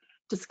series,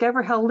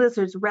 discover how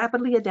lizards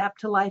rapidly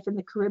adapt to life in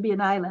the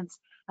Caribbean islands,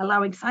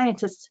 allowing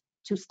scientists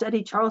to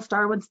study Charles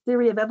Darwin's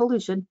theory of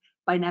evolution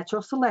by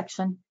natural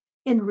selection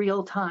in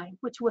real time,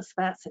 which was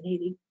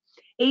fascinating.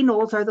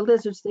 Anoles are the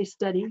lizards they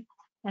study,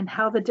 and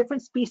how the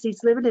different species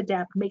live and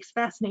adapt makes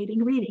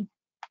fascinating reading,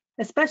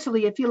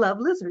 especially if you love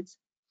lizards.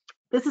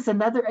 This is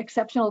another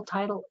exceptional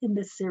title in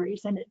this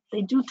series, and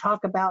they do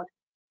talk about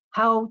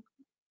how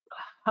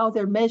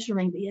they're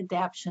measuring the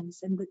adaptations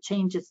and the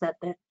changes that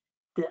the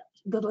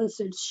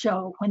lizards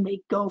show when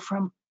they go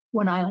from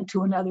one island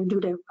to another due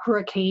to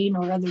hurricane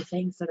or other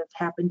things that have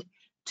happened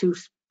to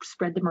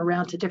spread them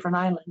around to different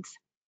islands.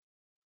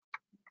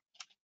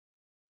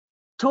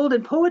 Told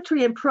in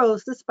poetry and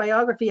prose, this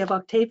biography of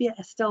Octavia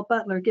Estelle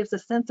Butler gives a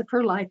sense of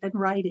her life and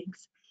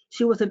writings.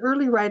 She was an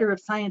early writer of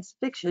science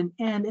fiction,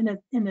 and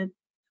in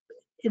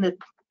a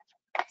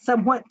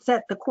somewhat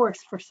set the course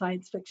for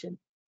science fiction.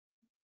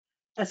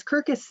 As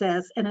Kirkus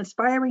says, an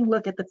inspiring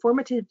look at the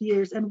formative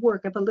years and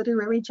work of a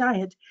literary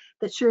giant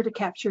that's sure to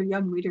capture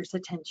young readers'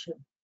 attention.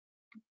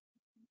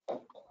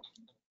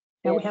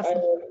 Now we have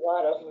a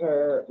lot of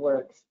her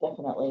works,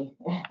 definitely.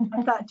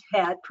 I thought you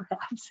had,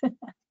 perhaps.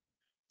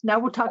 Now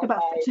we'll talk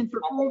about fiction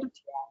for older.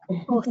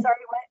 Oh, sorry,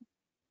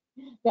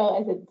 what? No,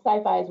 I said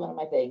sci-fi is one of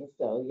my things,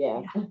 so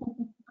yeah.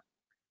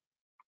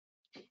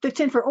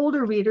 Fiction for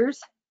older readers.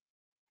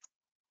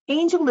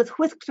 Angel is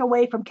whisked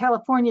away from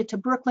California to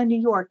Brooklyn, New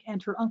York,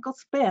 and her uncle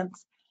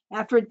Spence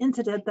after an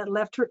incident that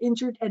left her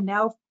injured and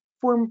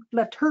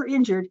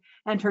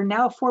her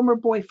now former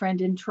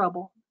boyfriend in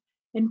trouble.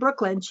 In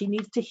Brooklyn, she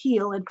needs to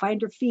heal and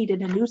find her feet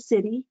in a new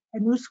city, a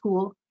new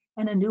school,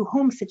 and a new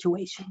home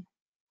situation.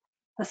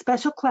 A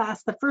special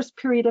class, the first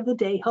period of the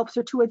day, helps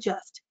her to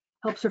adjust,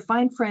 helps her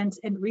find friends,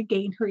 and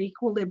regain her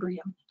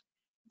equilibrium.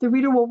 The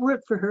reader will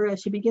root for her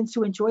as she begins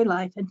to enjoy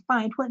life and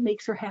find what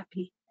makes her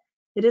happy.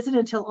 It isn't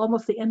until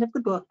almost the end of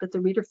the book that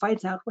the reader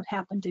finds out what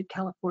happened in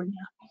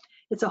California.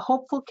 It's a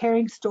hopeful,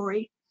 caring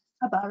story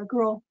about a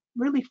girl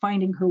really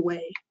finding her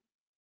way.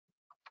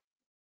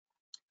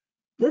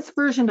 This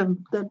version of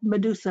the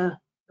Medusa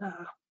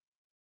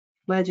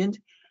legend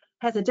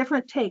has a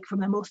different take from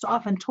the most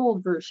often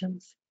told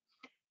versions.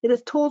 It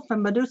is told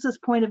from Medusa's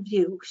point of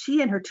view.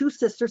 She and her two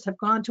sisters have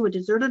gone to a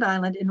deserted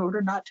island in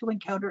order not to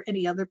encounter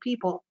any other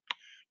people.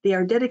 They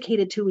are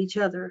dedicated to each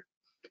other.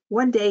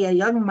 One day, a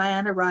young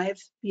man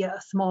arrives via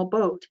a small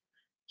boat.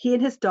 He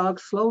and his dog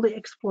slowly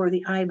explore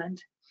the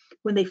island.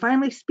 When they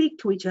finally speak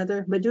to each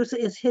other,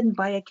 Medusa is hidden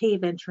by a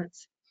cave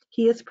entrance.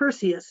 He is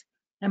Perseus,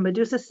 and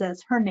Medusa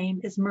says her name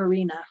is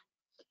Marina.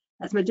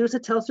 As Medusa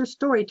tells her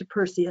story to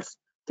Perseus,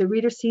 the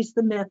reader sees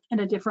the myth in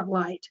a different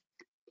light,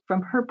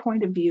 from her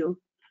point of view,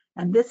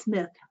 and this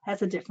myth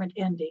has a different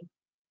ending.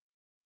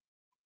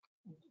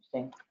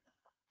 Interesting.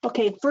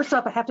 Okay, first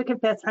off, I have to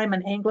confess I'm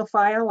an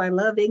Anglophile. I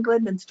love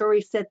England and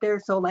stories set there,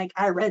 so like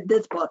I read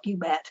this book, you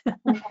bet.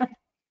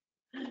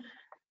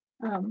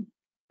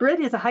 Britt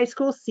is a high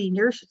school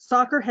senior.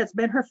 Soccer has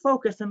been her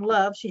focus and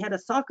love. She had a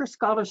soccer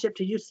scholarship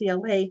to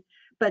UCLA,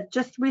 but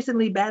just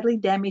recently badly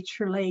damaged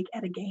her leg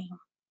at a game.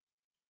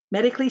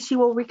 Medically, she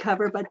will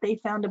recover, but they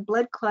found a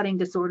blood clotting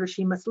disorder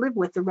she must live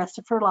with the rest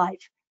of her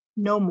life.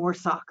 No more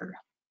soccer.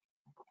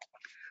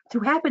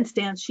 Through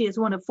happenstance, she is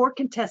one of 4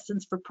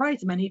 contestants for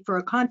prize money for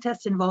a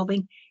contest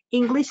involving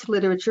English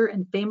literature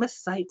and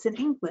famous sites in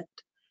England.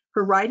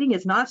 Her writing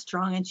is not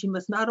strong, and she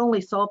must not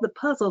only solve the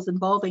puzzles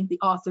involving the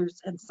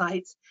authors and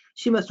sites,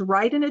 she must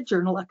write in a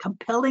journal a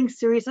compelling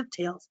series of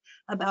tales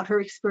about her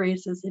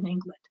experiences in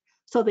England.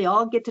 So they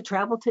all get to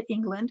travel to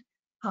England,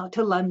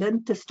 to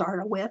London to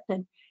start with,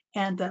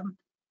 and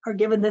are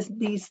given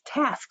these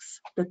tasks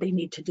that they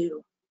need to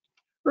do.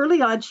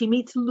 Early on, she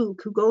meets Luke,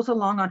 who goes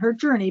along on her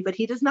journey, but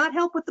he does not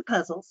help with the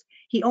puzzles.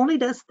 He only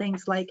does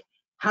things like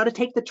how to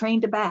take the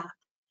train to Bath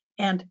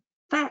and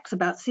facts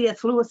about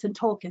C.S. Lewis and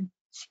Tolkien,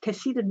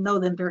 because she didn't know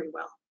them very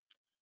well.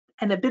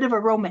 And a bit of a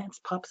romance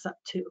pops up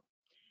too.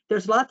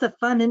 There's lots of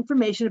fun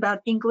information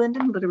about England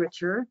and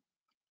literature.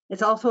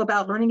 It's also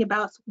about learning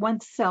about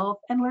oneself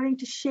and learning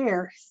to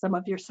share some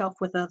of yourself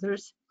with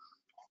others,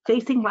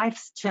 facing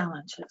life's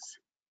challenges.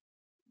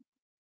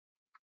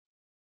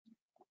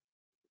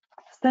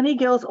 Sunny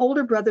Gill's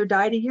older brother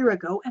died a year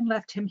ago and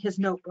left him his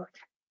notebook.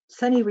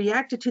 Sunny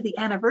reacted to the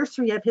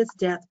anniversary of his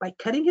death by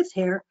cutting his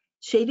hair,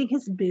 shaving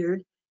his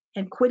beard,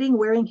 and quitting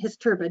wearing his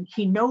turban.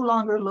 He no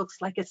longer looks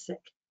like a Sikh.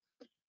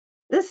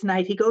 This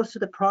night he goes to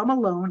the prom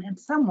alone and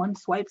someone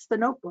swipes the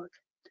notebook.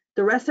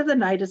 The rest of the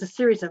night is a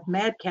series of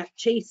madcap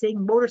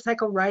chasing,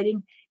 motorcycle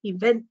riding,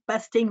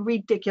 event-busting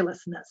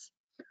ridiculousness.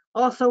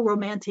 Also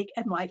romantic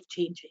and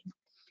life-changing.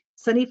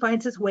 Sunny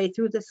finds his way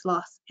through this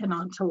loss and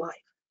on to life.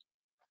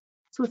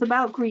 So it's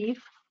about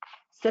grief,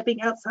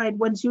 stepping outside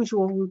one's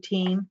usual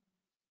routine,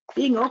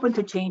 being open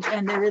to change,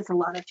 and there is a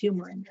lot of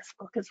humor in this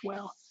book as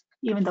well,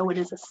 even though it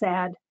is a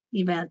sad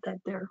event that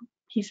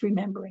he's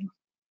remembering.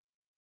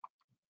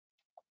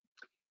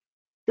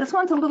 This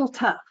one's a little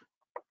tough.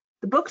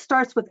 The book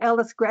starts with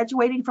Ellis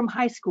graduating from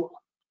high school.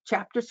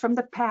 Chapters from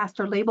the past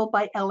are labeled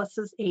by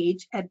Ellis's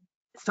age,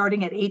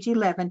 starting at age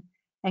 11,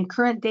 and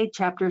current day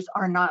chapters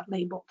are not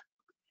labeled.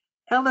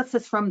 Ellis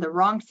is from the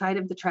wrong side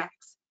of the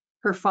tracks.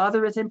 Her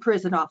father is in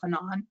prison off and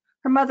on.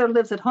 Her mother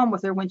lives at home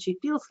with her when she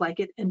feels like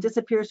it and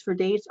disappears for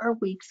days or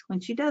weeks when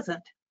she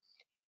doesn't.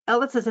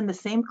 Ellis is in the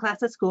same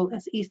class at school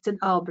as Easton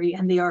Aubrey,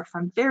 and they are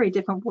from very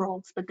different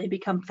worlds, but they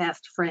become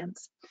fast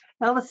friends.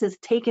 Ellis is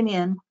taken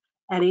in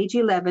at age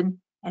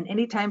 11, and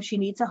anytime she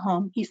needs a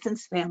home,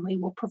 Easton's family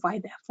will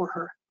provide that for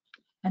her,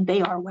 and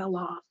they are well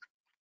off.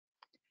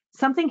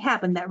 Something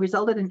happened that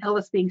resulted in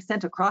Ellis being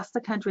sent across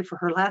the country for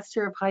her last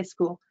year of high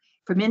school,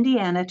 from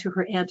Indiana to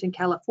her aunt in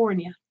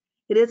California.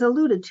 It is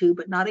alluded to,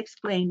 but not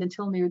explained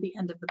until near the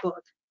end of the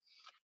book.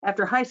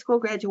 After high school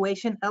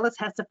graduation, Ellis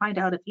has to find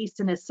out if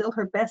Easton is still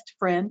her best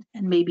friend,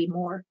 and maybe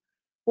more,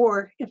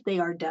 or if they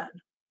are done.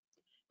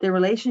 Their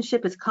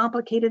relationship is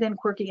complicated and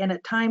quirky, and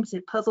at times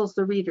it puzzles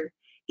the reader.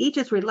 Each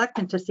is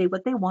reluctant to say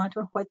what they want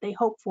or what they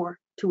hope for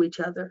to each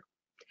other.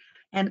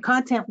 And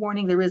content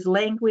warning, there is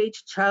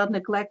language, child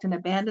neglect and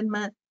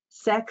abandonment,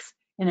 sex,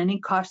 and an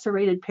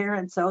incarcerated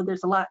parent. So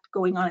there's a lot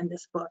going on in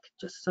this book,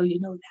 just so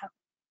you know that.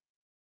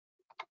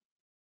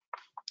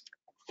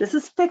 This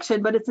is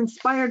fiction, but it's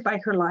inspired by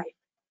her life.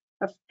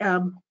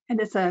 And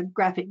it's a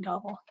graphic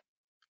novel.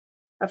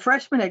 A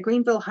freshman at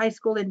Greenville High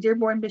School in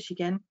Dearborn,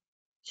 Michigan.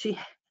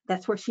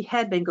 That's where she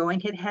had been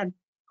going.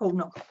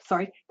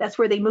 That's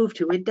where they moved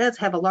to. It does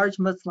have a large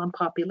Muslim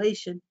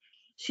population.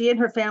 She and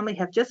her family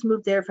have just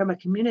moved there from a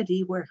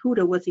community where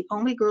Huda was the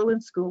only girl in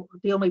school,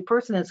 the only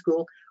person in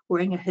school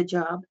wearing a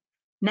hijab.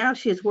 Now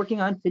she is working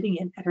on fitting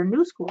in at her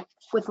new school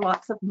with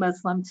lots of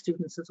Muslim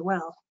students as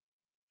well.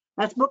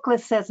 As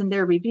Booklist says in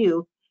their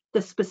review,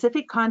 the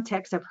specific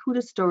context of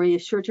Huda's story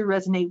is sure to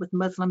resonate with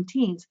Muslim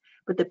teens,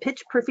 but the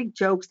pitch-perfect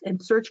jokes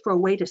and search for a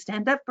way to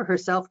stand up for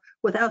herself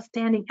without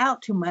standing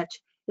out too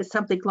much is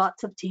something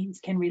lots of teens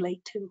can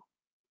relate to.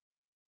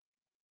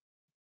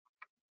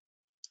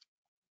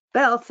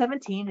 Belle,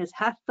 17, is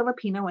half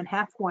Filipino and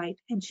half white,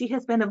 and she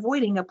has been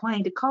avoiding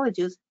applying to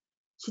colleges.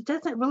 She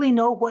doesn't really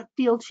know what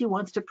field she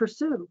wants to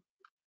pursue.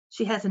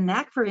 She has a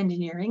knack for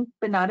engineering,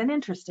 but not an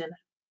interest in it.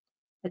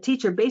 A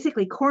teacher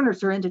basically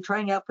corners her into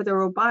trying out for the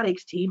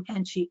robotics team,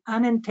 and she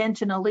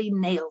unintentionally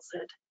nails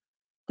it.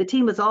 The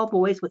team is all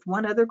boys with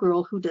one other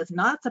girl who does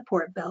not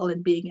support Belle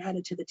in being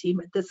added to the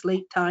team at this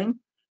late time.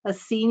 A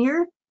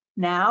senior?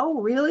 Now?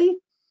 Really?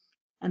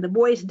 And the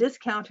boys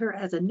discount her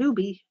as a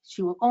newbie.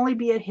 She will only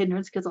be a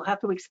hindrance because they'll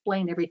have to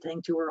explain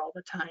everything to her all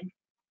the time.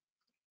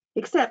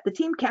 Except the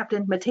team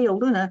captain, Mateo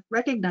Luna,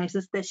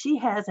 recognizes that she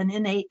has an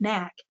innate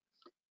knack,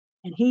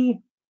 and he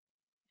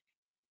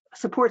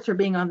supports her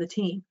being on the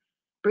team.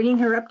 Bringing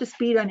her up to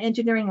speed on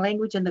engineering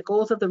language and the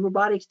goals of the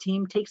robotics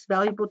team takes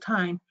valuable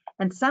time,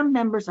 and some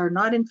members are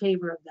not in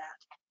favor of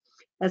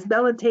that. As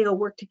Belle and Teo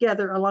work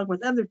together along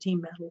with other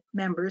team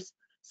members,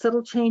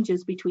 subtle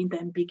changes between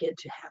them begin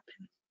to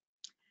happen.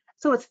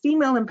 So it's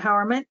female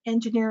empowerment,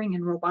 engineering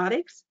and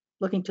robotics,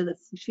 looking to the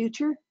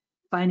future,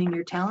 finding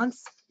your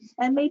talents,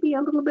 and maybe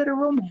a little bit of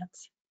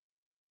romance.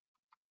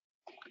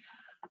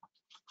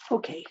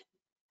 Okay,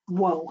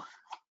 whoa.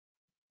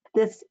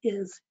 This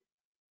is,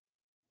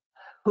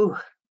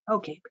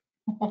 okay.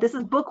 This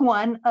is book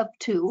 1 of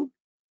 2.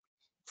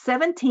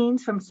 7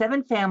 teens from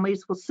 7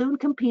 families will soon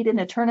compete in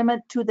a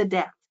tournament to the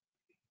death.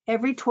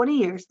 Every 20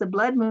 years, the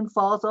blood moon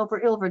falls over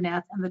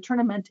Ilvernath and the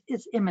tournament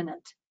is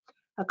imminent.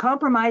 A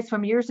compromise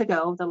from years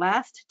ago, the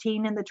last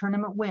teen in the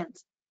tournament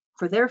wins,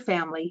 for their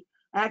family,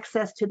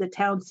 access to the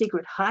town's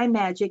secret high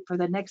magic for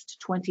the next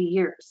 20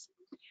 years.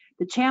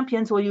 The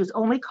champions will use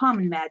only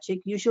common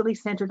magic, usually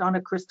centered on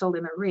a crystal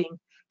in a ring,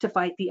 to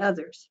fight the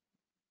others.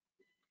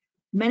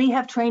 Many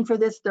have trained for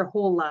this their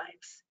whole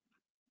lives.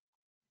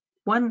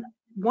 One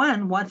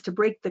wants to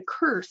break the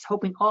curse,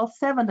 hoping all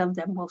 7 of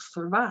them will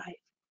survive.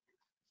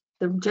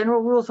 The general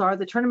rules are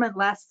the tournament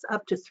lasts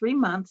up to 3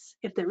 months.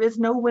 If there is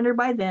no winner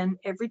by then,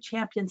 every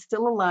champion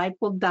still alive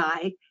will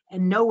die,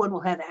 and no one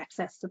will have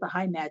access to the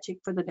high magic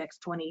for the next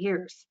 20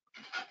 years.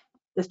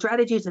 The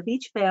strategies of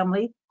each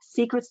family,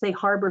 secrets they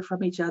harbor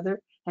from each other,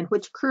 and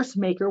which curse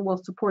maker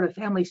will support a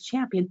family's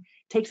champion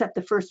takes up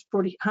the first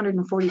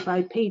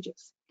 145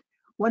 pages.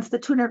 Once the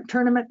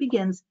tournament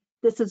begins,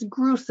 this is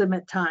gruesome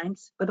at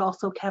times, but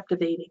also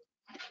captivating.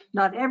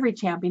 Not every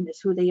champion is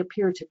who they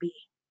appear to be.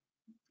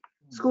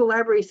 School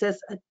Library says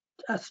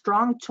a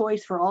strong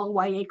choice for all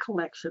YA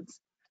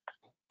collections.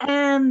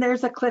 And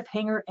there's a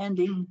cliffhanger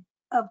ending,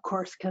 of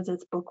course, because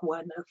it's book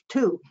 1 of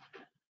 2.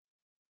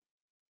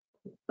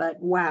 But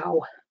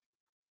wow.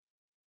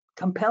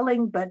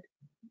 Compelling, but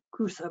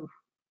gruesome.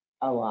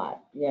 A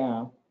lot,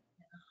 yeah.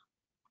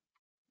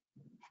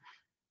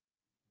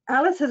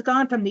 Alice has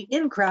gone from the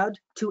in crowd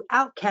to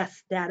outcast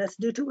status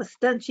due to a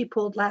stunt she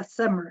pulled last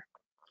summer.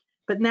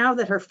 But now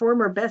that her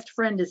former best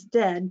friend is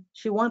dead,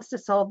 she wants to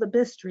solve the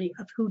mystery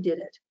of who did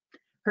it.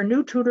 Her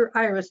new tutor,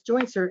 Iris,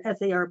 joins her as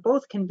they are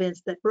both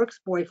convinced that Brooke's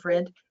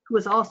boyfriend, who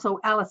is also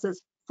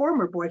Alice's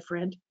former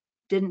boyfriend,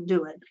 didn't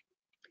do it.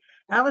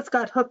 Alice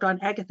got hooked on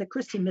Agatha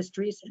Christie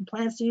mysteries and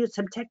plans to use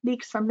some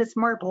techniques from Miss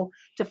Marple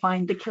to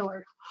find the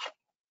killer.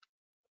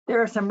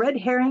 There are some red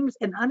herrings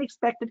and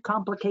unexpected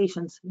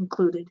complications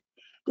included.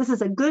 This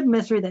is a good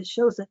mystery that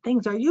shows that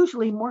things are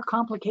usually more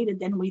complicated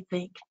than we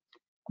think.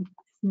 It's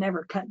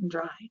never cut and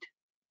dried.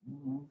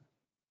 Mhm.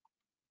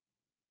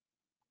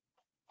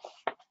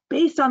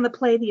 Based on the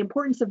play The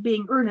Importance of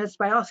Being Earnest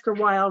by Oscar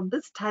Wilde,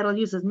 this title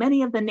uses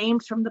many of the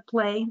names from the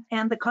play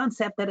and the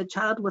concept that a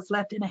child was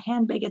left in a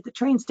handbag at the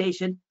train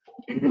station,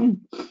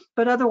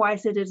 but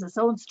otherwise it is its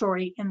own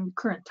story in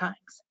current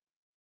times.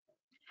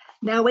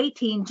 Now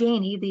 18,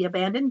 Janie, the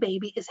abandoned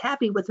baby, is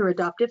happy with her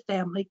adoptive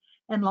family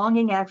and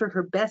longing after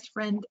her best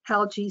friend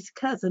Algie's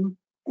cousin,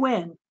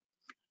 Gwen.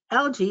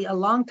 Algie, a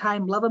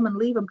longtime love 'em and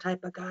leave 'em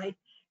type of guy,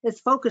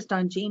 is focused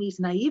on Janie's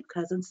naive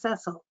cousin,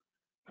 Cecil.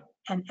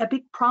 An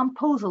epic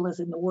promposal is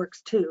in the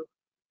works too.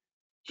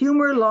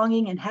 Humor,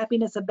 longing, and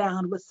happiness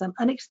abound with some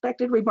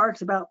unexpected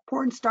remarks about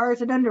porn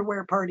stars and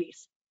underwear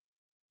parties.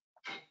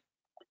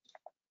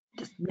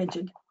 Just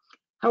mentioned.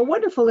 How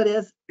wonderful it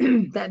is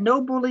that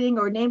no bullying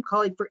or name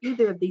calling for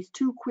either of these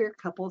two queer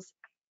couples,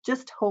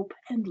 just hope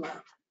and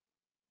love.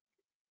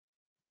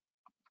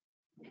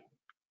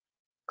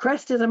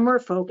 Crest is a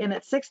merfolk, and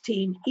at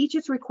 16, each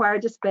is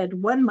required to spend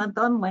 1 month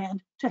on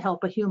land to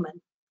help a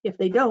human. If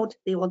they don't,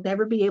 they will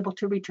never be able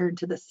to return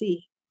to the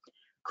sea.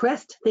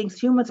 Crest thinks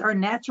humans are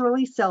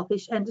naturally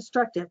selfish and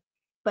destructive,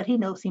 but he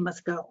knows he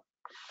must go.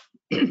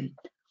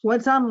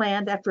 Once on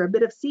land, after a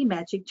bit of sea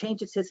magic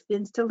changes his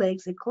fins to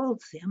legs and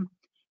clothes him,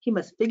 he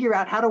must figure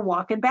out how to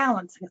walk and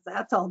balance, because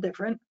that's all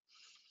different.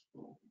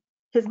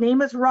 His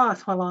name is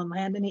Ross while on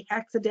land, and he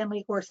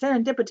accidentally or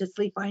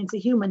serendipitously finds a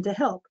human to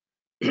help.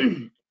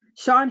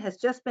 Sean has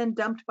just been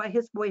dumped by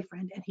his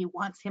boyfriend, and he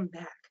wants him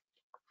back.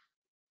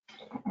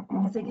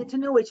 As they get to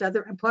know each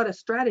other and plot a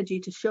strategy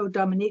to show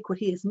Dominique what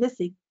he is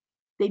missing,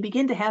 they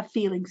begin to have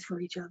feelings for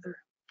each other.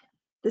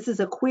 This is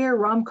a queer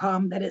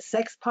rom-com that is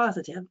sex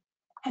positive,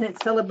 and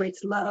it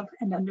celebrates love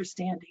and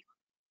understanding.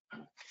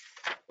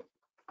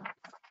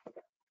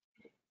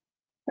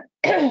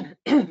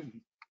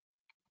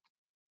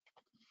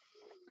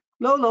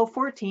 Lolo,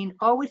 14,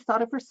 always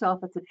thought of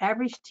herself as an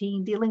average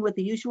teen dealing with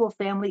the usual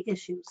family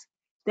issues.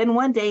 Then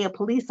one day, a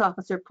police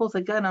officer pulls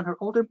a gun on her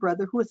older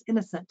brother who is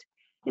innocent.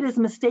 It is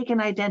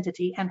mistaken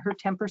identity, and her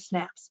temper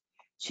snaps.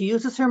 She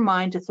uses her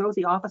mind to throw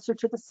the officer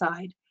to the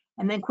side,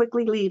 and then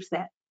quickly leaves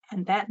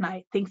and that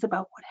night thinks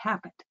about what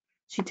happened.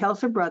 She tells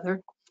her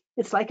brother,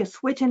 "It's like a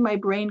switch in my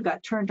brain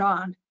got turned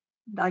on,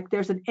 like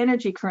there's an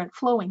energy current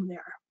flowing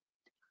there."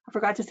 I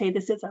forgot to say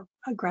this is a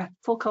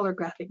full-color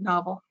graphic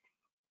novel.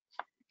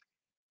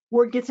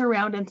 Word gets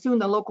around, and soon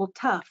the local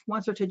tough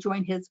wants her to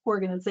join his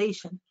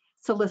organization,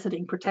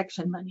 soliciting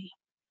protection money.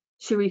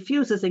 She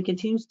refuses and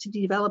continues to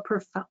develop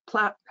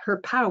her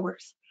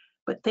powers,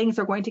 but things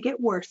are going to get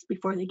worse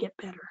before they get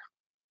better.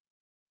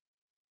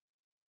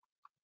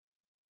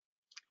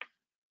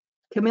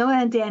 Camilla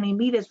and Danny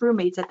meet as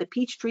roommates at the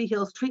Peachtree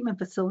Hills Treatment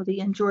Facility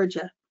in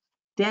Georgia.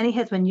 Danny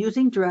has been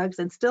using drugs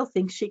and still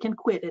thinks she can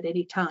quit at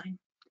any time.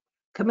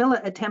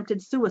 Camilla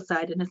attempted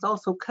suicide and is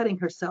also cutting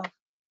herself.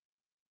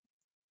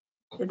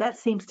 That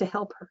seems to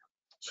help her.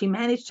 She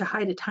managed to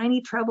hide a tiny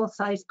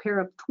travel-sized pair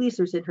of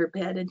tweezers in her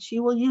bed, and she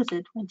will use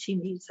it when she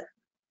needs it.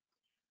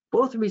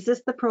 Both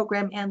resist the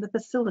program and the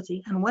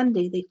facility, and one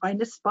day they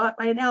find a spot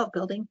by an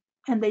outbuilding,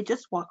 and they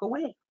just walk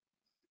away.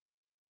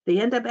 They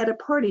end up at a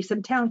party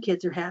some town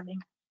kids are having.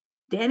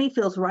 Danny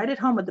feels right at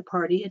home at the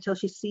party until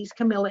she sees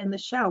Camilla in the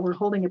shower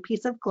holding a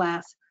piece of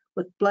glass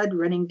with blood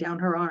running down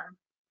her arm.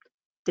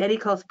 Danny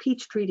calls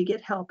Peachtree to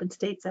get help and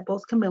states that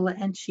both Camilla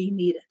and she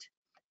need it.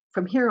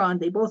 From here on,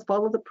 they both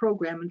follow the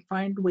program and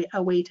find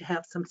a way to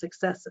have some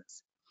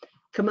successes.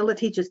 Camilla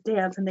teaches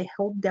dance, and they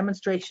hold a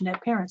demonstration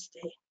at Parents'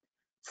 Day.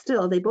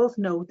 Still, they both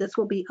know this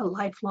will be a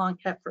lifelong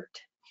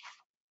effort.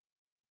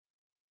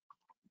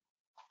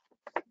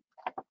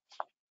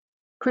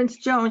 Prince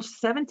Jones,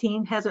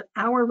 17, has an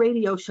hour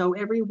radio show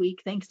every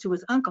week thanks to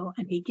his uncle,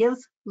 and he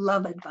gives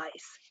love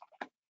advice.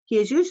 He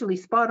is usually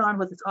spot on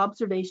with his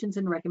observations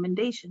and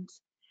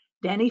recommendations.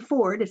 Danny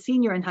Ford, a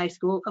senior in high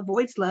school,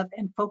 avoids love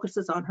and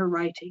focuses on her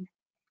writing.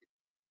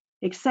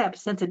 Except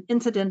since an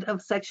incident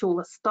of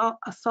sexual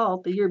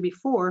assault the year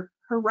before,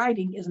 her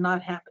writing is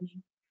not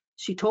happening.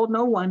 She told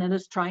no one and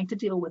is trying to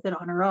deal with it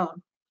on her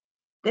own.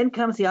 Then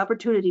comes the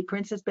opportunity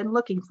Prince has been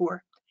looking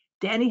for.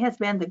 Danny has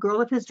been the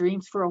girl of his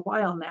dreams for a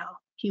while now.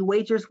 He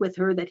wagers with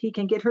her that he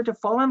can get her to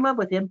fall in love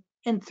with him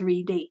in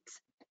 3 dates.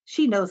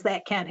 She knows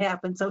that can't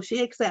happen, so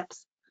she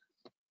accepts.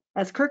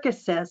 As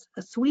Kirkus says,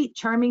 a sweet,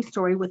 charming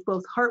story with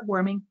both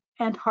heartwarming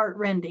and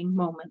heartrending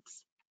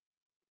moments.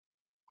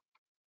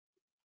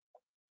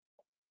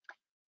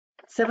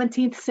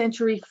 17th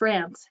century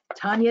France.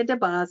 Tania de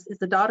Baz is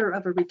the daughter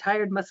of a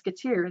retired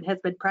musketeer and has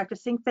been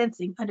practicing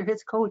fencing under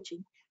his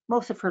coaching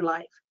most of her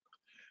life.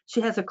 She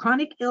has a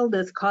chronic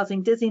illness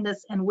causing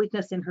dizziness and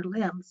weakness in her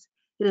limbs.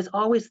 It is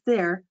always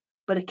there,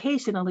 but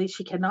occasionally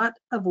she cannot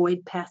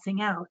avoid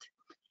passing out.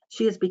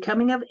 She is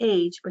becoming of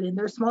age, but in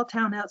their small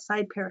town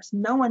outside Paris,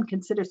 no one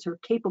considers her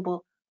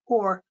capable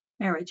or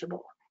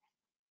marriageable.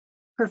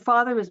 Her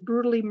father is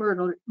brutally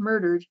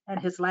murdered,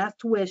 and his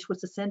last wish was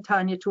to send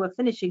Tanya to a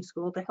finishing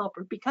school to help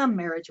her become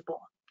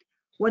marriageable.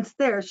 Once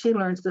there, she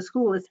learns the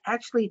school is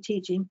actually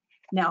teaching,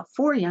 now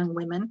 4 young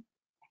women,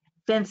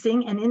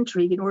 fencing and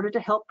intrigue in order to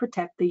help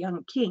protect the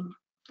young king.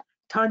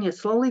 Tanya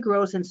slowly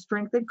grows in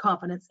strength and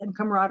confidence and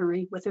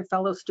camaraderie with her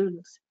fellow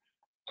students.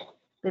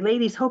 The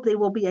ladies hope they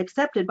will be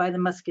accepted by the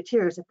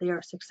musketeers if they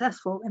are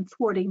successful in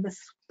thwarting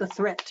the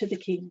threat to the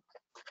king.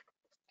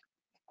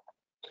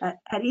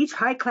 At each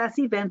high-class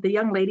event, the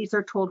young ladies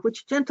are told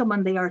which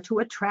gentlemen they are to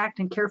attract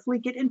and carefully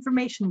get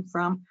information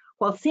from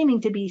while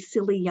seeming to be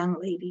silly young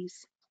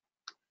ladies.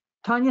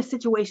 Tanya's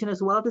situation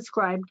is well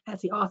described,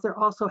 as the author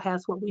also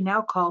has what we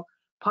now call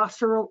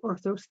postural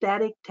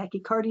orthostatic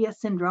tachycardia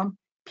syndrome,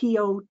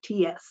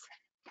 POTS,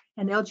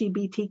 and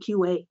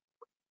LGBTQA+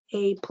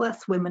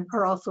 women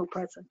are also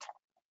present.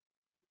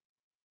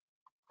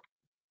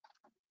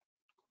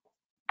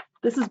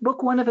 This is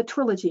book 1 of a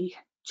trilogy.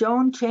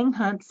 Joan Cheng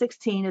Hunt,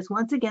 16, is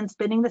once again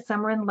spending the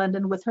summer in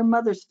London with her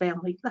mother's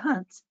family, the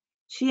Hunts.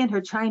 She and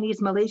her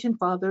Chinese Malaysian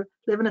father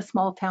live in a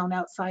small town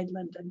outside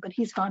London, but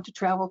he's gone to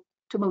travel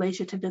to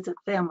Malaysia to visit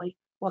family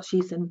while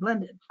she's in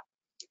London.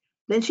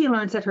 Then she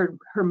learns that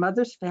her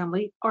mother's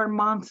family are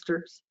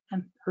monsters,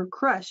 and her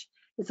crush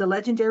is a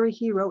legendary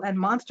hero and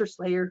monster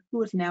slayer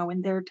who is now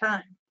in their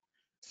time.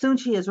 Soon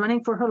she is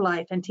running for her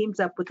life and teams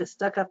up with the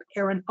stuck-up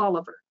Aaron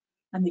Oliver,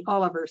 and the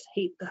Olivers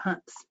hate the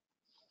Hunts.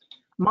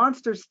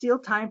 Monsters steal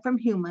time from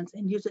humans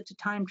and use it to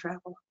time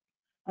travel.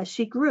 As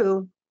she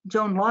grew,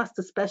 Joan lost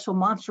the special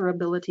monster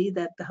ability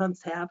that the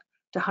Hunts have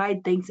to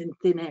hide things in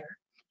thin air,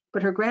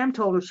 but her gram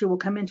told her she will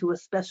come into a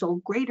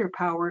special greater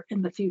power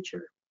in the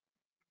future.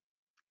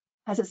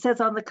 As it says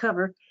on the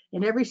cover,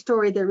 in every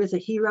story there is a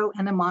hero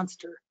and a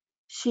monster.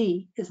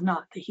 She is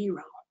not the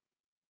hero.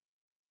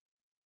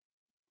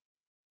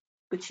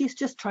 But she's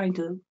just trying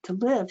to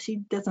live. She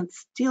doesn't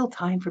steal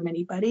time from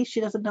anybody. She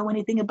doesn't know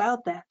anything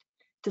about that.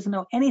 Doesn't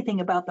know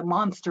anything about the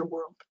monster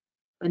world,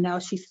 but now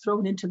she's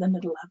thrown into the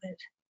middle of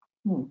it.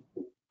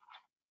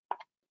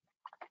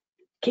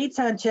 Kate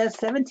Sanchez,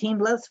 17,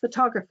 loves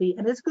photography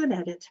and is good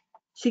at it.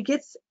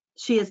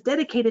 She is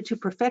dedicated to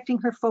perfecting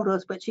her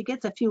photos, but she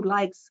gets a few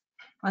likes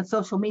on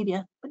social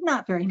media, but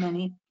not very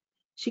many.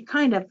 She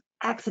kind of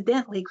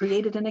accidentally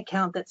created an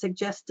account that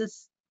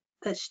suggests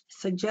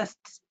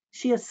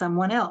she is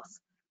someone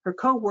else, her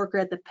co-worker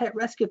at the pet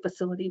rescue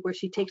facility where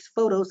she takes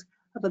photos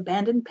of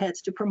abandoned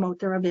pets to promote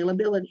their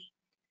availability.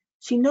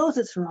 She knows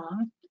it's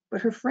wrong,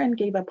 but her friend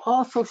gave up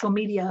all social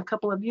media a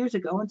couple of years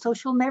ago, and so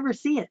she'll never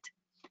see it.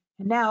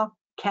 And now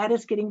Kat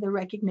is getting the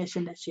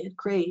recognition that she had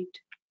craved.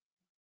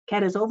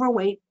 Kat is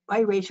overweight,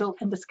 biracial,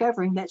 and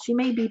discovering that she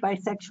may be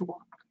bisexual.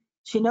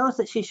 She knows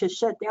that she should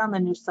shut down the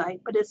new site,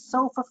 but it's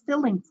so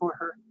fulfilling for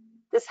her.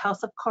 This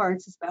house of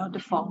cards is bound to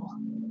fall.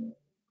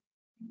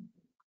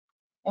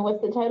 And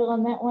what's the title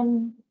on that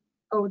one?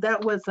 Oh,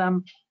 that was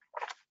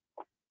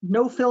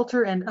No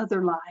Filter and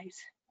Other Lies.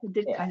 It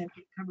did kind of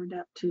get covered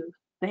up too.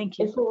 Thank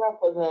you. It's so rough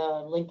with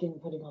Lincoln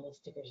putting all the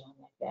stickers on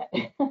like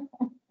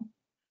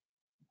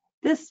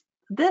that.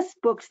 This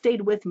book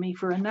stayed with me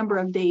for a number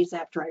of days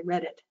after I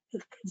read it.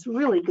 It's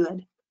really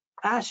good.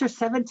 Asher,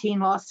 17,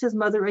 lost his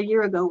mother a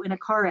year ago in a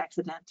car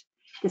accident.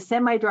 The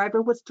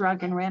semi-driver was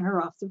drunk and ran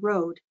her off the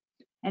road,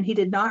 and he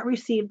did not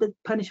receive the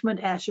punishment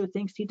Asher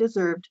thinks he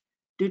deserved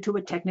due to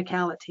a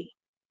technicality.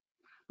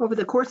 Over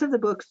the course of the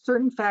book,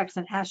 certain facts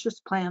and Asher's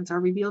plans are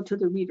revealed to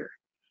the reader.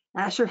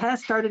 Asher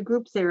has started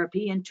group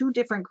therapy in 2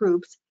 different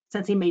groups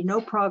since he made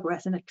no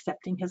progress in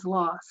accepting his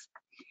loss.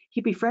 He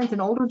befriends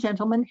an older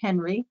gentleman,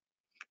 Henry,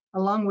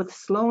 along with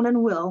Sloan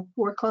and Will,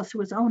 who are close to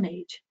his own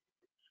age.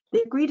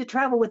 They agree to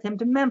travel with him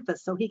to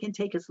Memphis so he can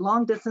take his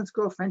long-distance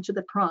girlfriend to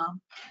the prom,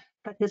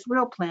 but his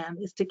real plan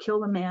is to kill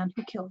the man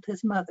who killed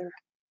his mother.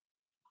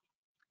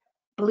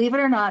 Believe it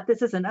or not,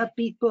 this is an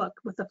upbeat book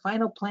with the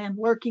final plan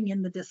lurking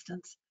in the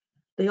distance.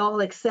 They all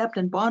accept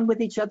and bond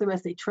with each other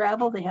as they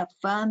travel. They have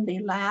fun, they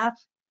laugh.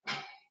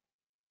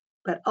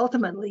 But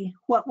ultimately,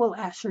 what will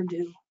Asher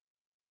do?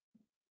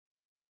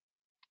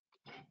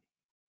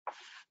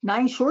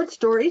 9 short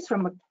stories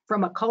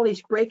from a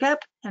college breakup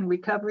and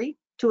recovery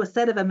to a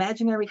set of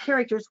imaginary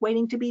characters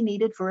waiting to be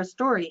needed for a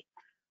story,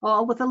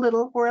 all with a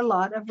little or a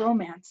lot of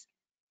romance.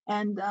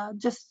 And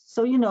just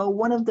so you know,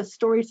 one of the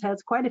stories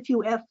has quite a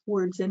few F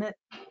words in it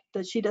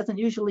that she doesn't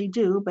usually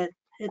do, but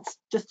it's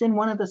just in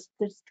one of the,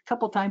 there's a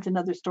couple times in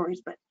other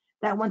stories, but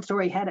that one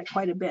story had it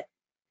quite a bit.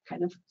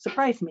 Kind of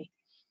surprised me.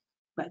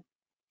 But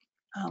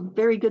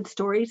very good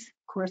stories,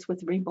 of course,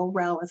 with Rainbow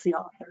Rowell as the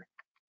author.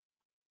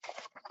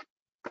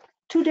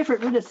 Two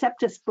different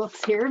Rudiceptus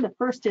books here. The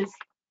first is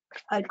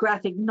a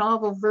graphic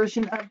novel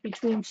version of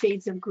Between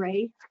Shades of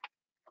Gray.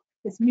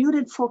 It's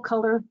muted full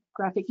color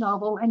graphic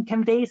novel and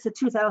conveys the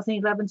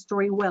 2011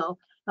 story well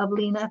of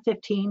Lena,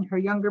 15, her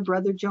younger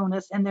brother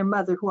Jonas, and their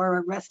mother, who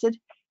are arrested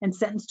and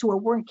sentenced to a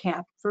work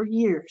camp for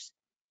years.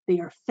 They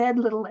are fed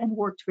little and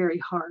worked very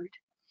hard.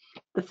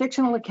 The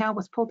fictional account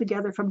was pulled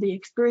together from the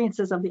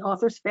experiences of the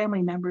author's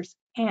family members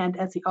and,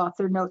 as the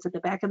author notes at the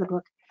back of the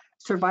book,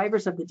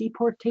 survivors of the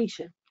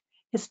deportation,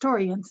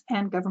 historians,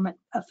 and government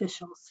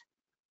officials.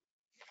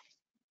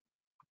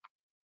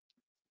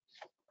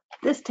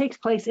 This takes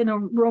place in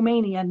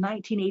Romania in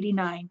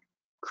 1989.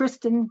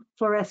 Cristian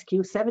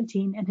Florescu,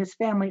 17, and his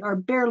family are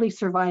barely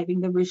surviving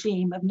the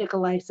regime of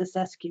Nicolae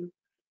Ceausescu.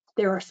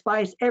 There are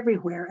spies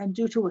everywhere, and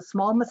due to a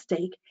small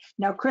mistake,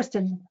 now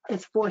Cristian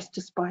is forced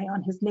to spy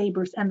on his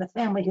neighbors and the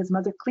family his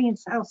mother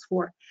cleans house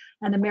for,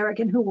 an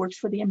American who works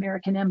for the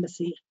American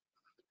embassy.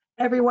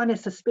 Everyone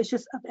is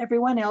suspicious of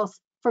everyone else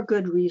for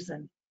good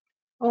reason.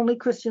 Only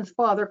Cristian's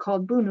father,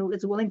 called Bunu,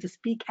 is willing to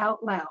speak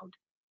out loud,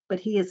 but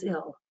he is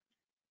ill.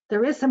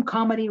 There is some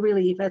comedy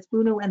relief as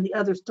Bunu and the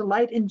others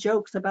delight in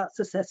jokes about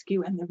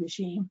Ceausescu and the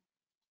regime.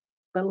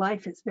 But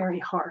life is very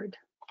hard.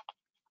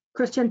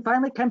 Cristian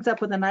finally comes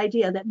up with an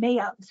idea that may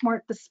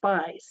outsmart the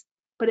spies,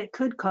 but it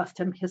could cost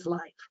him his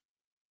life.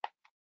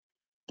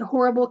 The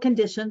horrible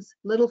conditions,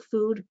 little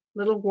food,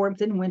 little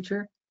warmth in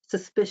winter,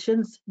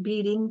 suspicions,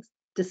 beatings,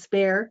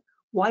 despair,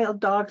 wild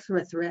dogs are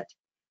a threat.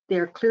 They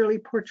are clearly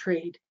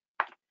portrayed.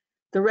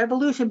 The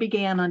revolution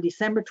began on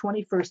December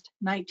 21st,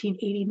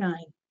 1989.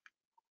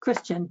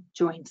 Cristian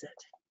joins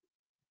it.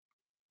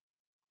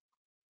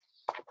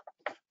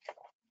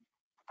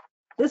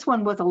 This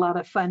one was a lot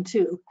of fun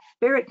too.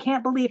 Barrett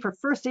can't believe her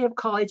first day of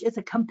college is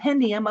a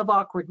compendium of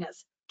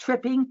awkwardness,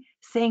 tripping,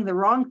 saying the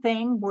wrong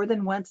thing more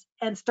than once,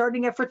 and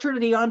starting a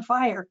fraternity on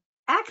fire.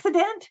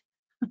 Accident?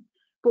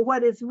 But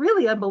what is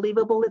really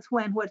unbelievable is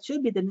when what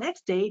should be the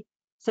next day,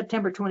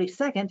 September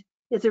 22nd,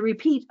 is a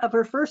repeat of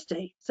her first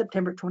day,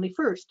 September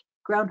 21st,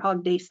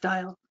 Groundhog Day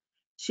style.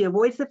 She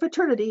avoids the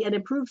fraternity and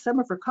improves some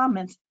of her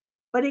comments,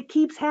 but it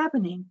keeps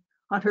happening.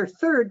 On her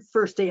third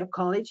first day of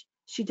college,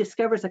 she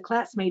discovers a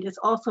classmate is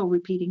also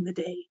repeating the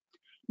day.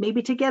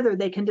 Maybe together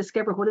they can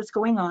discover what is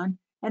going on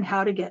and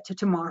how to get to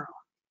tomorrow.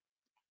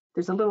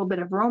 There's a little bit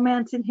of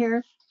romance in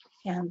here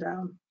and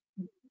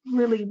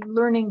really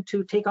learning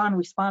to take on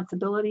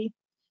responsibility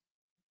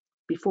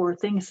before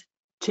things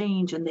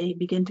change and they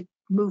begin to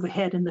move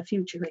ahead in the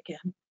future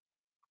again.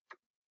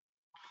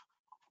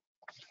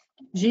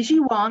 Gigi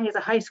Wong is a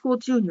high school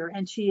junior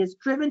and she is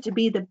driven to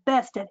be the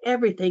best at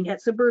everything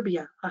at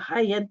Suburbia, a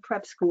high-end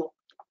prep school.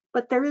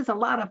 But there is a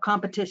lot of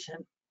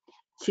competition.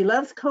 She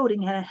loves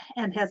coding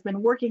and has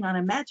been working on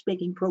a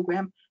matchmaking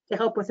program to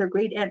help with her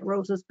great Aunt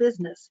Rosa's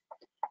business.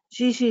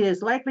 Gigi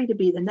is likely to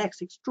be the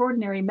next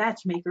extraordinary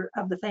matchmaker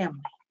of the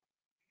family.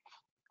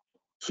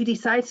 She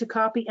decides to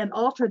copy and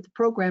alter the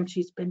program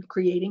she's been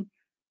creating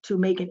to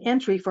make an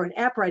entry for an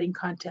app writing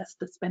contest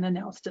that's been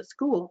announced at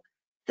school.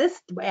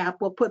 This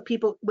app will put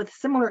people with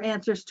similar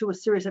answers to a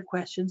series of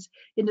questions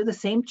into the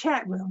same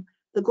chat room,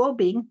 the goal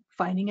being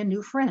finding a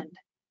new friend.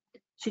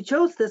 She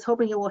chose this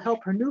hoping it will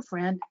help her new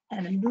friend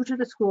and a new to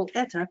the school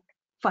Etta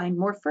find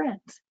more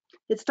friends.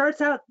 It starts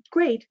out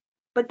great,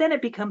 but then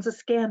it becomes a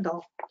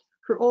scandal.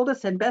 Her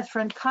oldest and best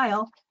friend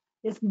Kyle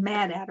is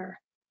mad at her.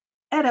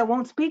 Etta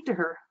won't speak to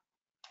her.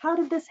 How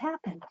did this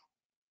happen?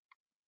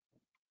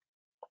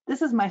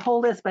 This is my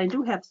whole list, but I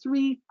do have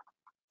three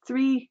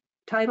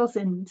titles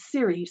in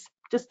series,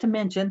 just to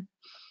mention.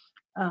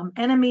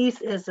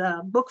 Enemies is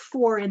book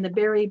 4 in the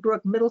Barry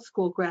Brook Middle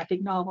School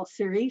graphic novel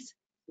series.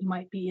 You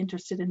might be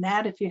interested in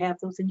that if you have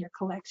those in your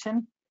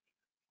collection.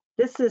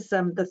 This is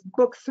the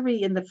book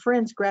 3 in the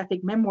Friends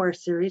graphic memoir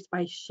series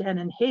by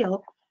Shannon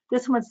Hale.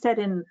 This one's set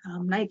in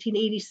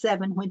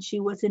 1987 when she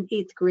was in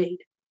 8th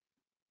grade.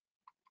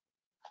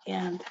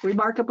 And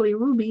remarkably,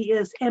 Ruby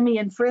is Emmy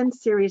and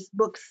Friends series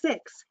book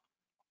 6.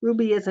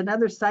 Ruby is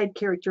another side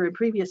character in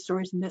previous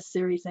stories in this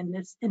series, and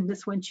in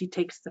this one she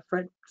takes the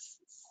front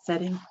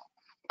setting.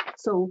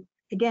 So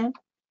again,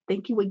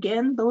 thank you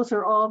again. Those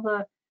are all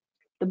the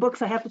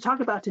books I have to talk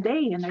about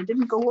today, and I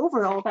didn't go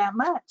over all that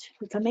much.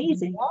 It's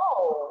amazing.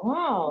 Oh,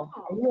 wow.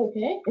 Are you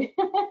okay?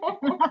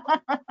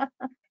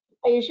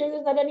 Are you sure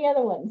there's not any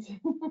other ones?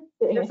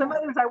 There's some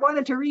others I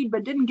wanted to read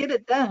but didn't get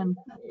it done.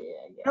 Yeah.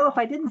 You know, if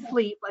I didn't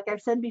sleep, like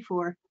I've said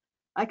before,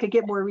 I could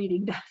get more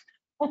reading done.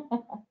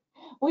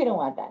 We don't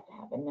want that to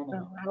happen.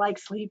 No. I like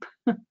sleep.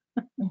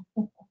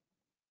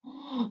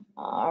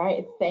 All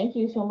right, thank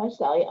you so much,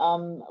 Sally.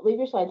 Leave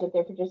your slides up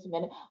there for just a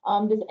minute.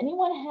 Does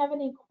anyone have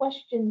any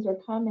questions or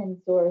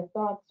comments or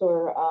thoughts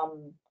or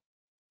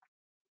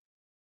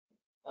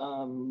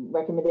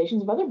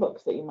recommendations of other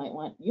books that you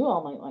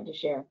all might want to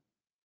share.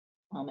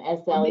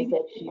 As Sally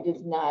said, she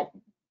does not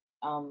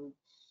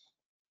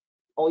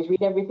always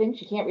read everything.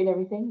 She can't read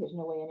everything. There's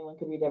no way anyone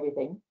could read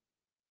everything.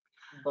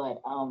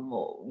 But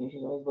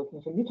she's always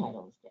looking for new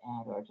titles to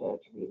add or to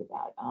read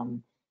about.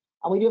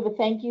 We do have a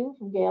thank you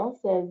from Gail.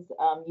 Says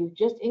you've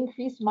just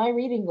increased my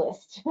reading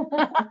list.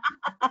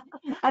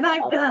 And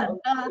I'm done.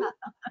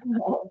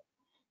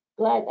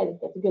 Glad. I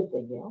think that's a good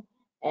thing, Gail.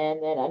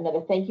 And then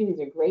another thank you. These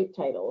are great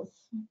titles.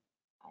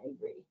 I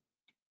agree.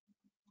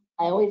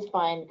 I always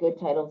find good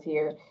titles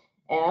here,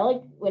 and I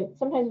like when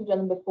sometimes we've done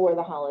them before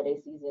the holiday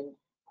season,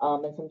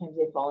 and sometimes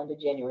they fall into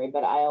January.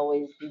 But I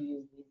always do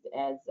use these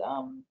as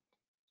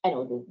I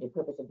know the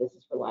purpose of this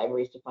is for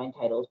libraries to find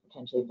titles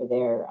potentially for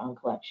their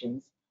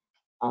collections.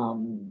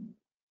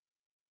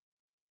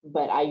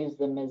 But I use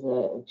them as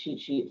a cheat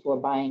sheet for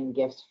buying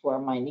gifts for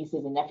my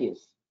nieces and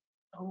nephews.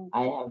 Oh.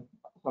 I have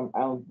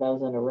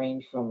those in a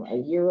range from a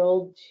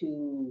year-old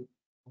to,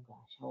 oh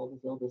gosh, how old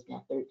is the oldest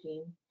now?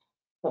 13?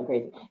 Something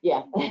crazy.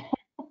 Yeah.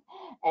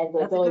 And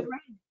so it's always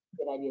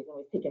good ideas. I'm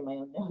always taking my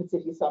own notes.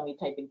 If you saw me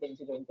typing things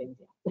or doing things,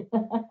 yeah.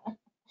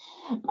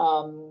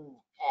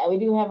 We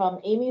do have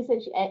Amy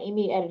said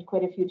Amy added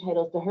quite a few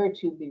titles to her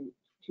to be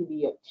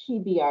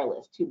TBR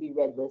list, to be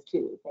read list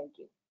too. Thank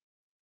you.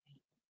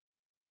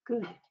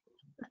 Good.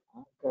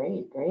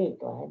 Great.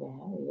 Glad to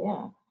have you.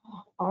 Yeah.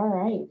 All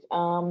right.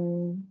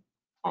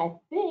 I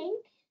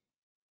think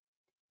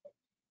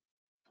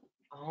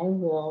I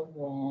will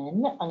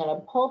then. I'm going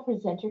to pull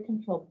presenter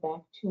control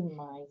back to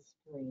my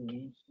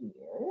screen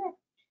here.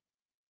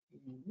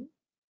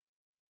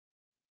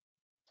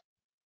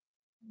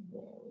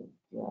 There we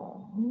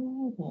go.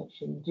 That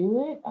should do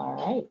it. All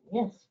right.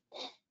 Yes.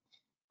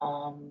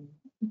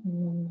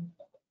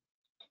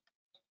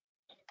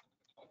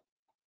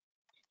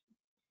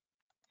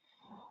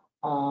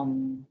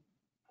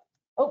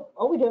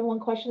 We do have one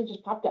question that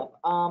just popped up.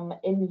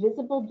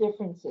 Invisible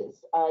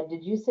Differences.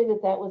 Did you say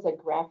that was a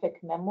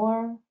graphic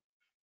memoir?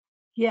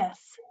 Yes,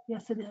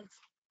 it is.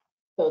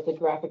 So it's a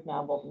graphic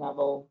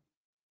novel.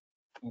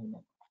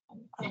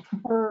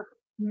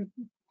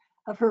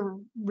 Of her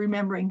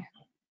remembering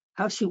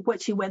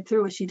what she went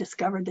through as she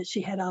discovered that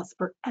she had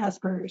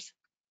Asperger's.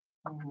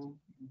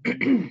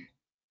 Mm-hmm.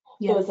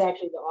 Yes. So it's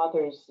actually the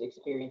author's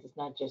experience. It's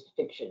not just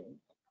fiction.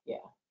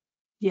 Yeah.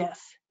 Yes.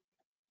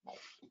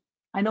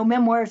 I know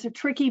memoirs are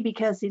tricky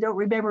because you don't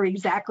remember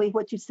exactly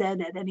what you said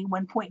at any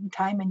one point in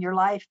time in your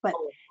life, but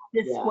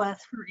this was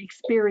her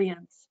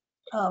experience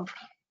of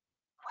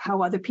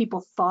how other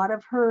people thought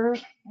of her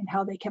and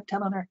how they kept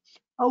telling her,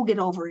 oh, get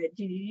over it,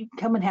 you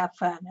come and have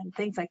fun and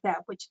things like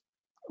that, which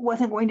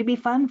wasn't going to be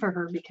fun for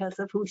her because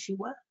of who she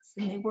was,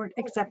 and they weren't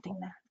accepting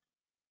that.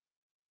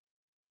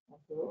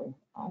 Absolutely.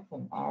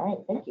 Awesome. All right.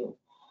 Thank you.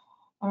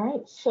 All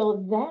right.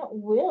 So that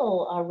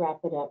will wrap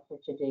it up for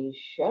today's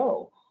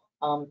show.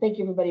 Thank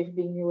you, everybody, for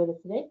being here with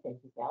us today.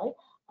 Thank you, Sally.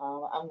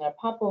 I'm going to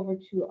pop over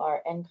to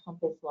our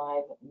NCompass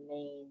Live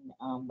main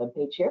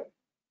webpage here.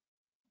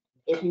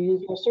 If you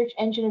use your search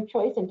engine of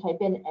choice and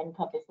type in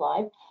NCompass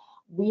Live,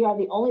 we are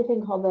the only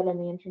thing called that on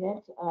the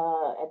internet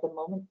at the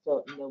moment,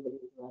 so nobody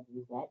is allowed to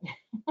use that.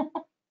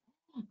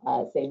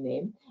 Same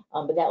name.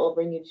 But that will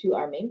bring you to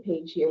our main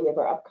page here. We have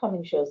our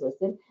upcoming shows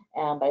listed.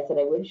 But I said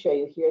I would show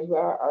you. Here's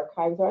where our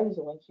archives are. There's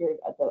a link here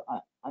at the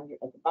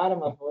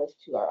bottom of the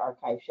list to our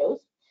archive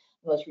shows.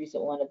 The most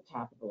recent one at the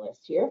top of the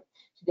list here.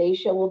 Today's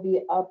show will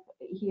be up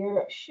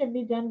here, should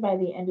be done by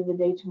the end of the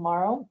day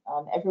tomorrow.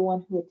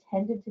 Everyone who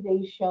attended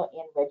today's show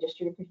and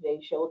registered for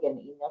today's show will get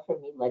an email from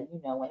me letting you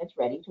know when it's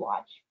ready to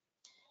watch.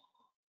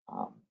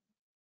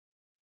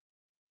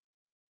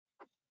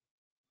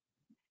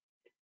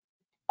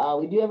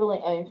 We do have a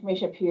link,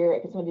 information up here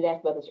because someone did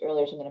ask about this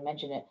earlier, so I'm going to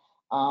mention it.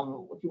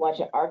 If you watch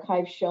an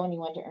archive show and you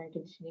want to earn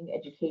continuing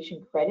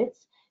education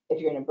credits, if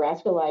you're a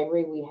Nebraska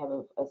library, we have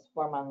a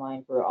form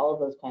online for all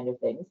of those kind of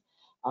things.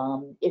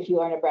 If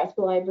you are a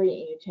Nebraska library and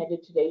you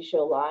attended today's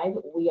show live,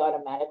 we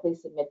automatically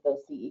submit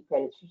those CE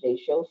credits for today's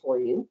show for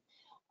you.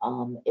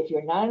 If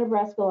you're not a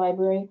Nebraska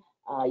library,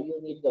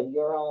 you'll need to go to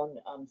your own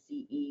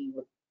CE,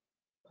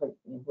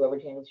 whoever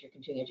handles your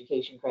continuing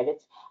education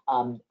credits.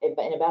 In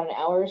about an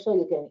hour or so,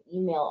 you'll get an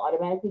email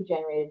automatically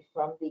generated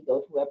from the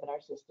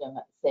GoToWebinar system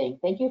saying,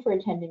 thank you for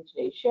attending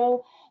today's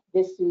show.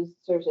 This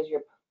serves as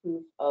your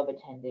proof of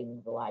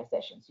attending the live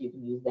session. So you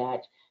can use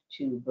that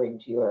to bring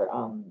to your,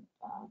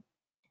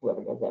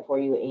 whoever does that for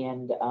you.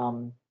 And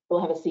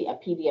we'll have a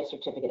PDF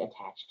certificate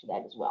attached to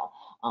that as well.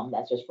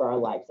 That's just for our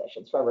live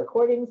sessions. For our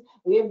recordings,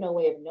 we have no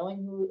way of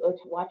knowing who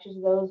watches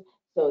those.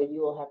 So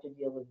you will have to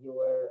deal with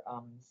your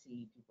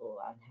CE people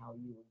on how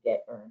you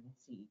earn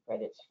CE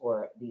credits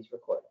for these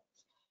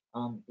recordings.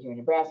 Here in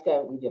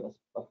Nebraska, we do have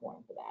a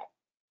form for that.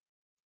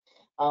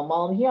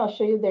 While I'm here, I'll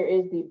show you there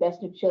is the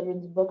Best New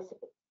Children's Books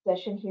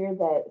session here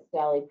that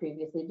Sally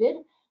previously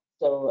did.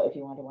 So if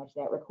you want to watch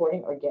that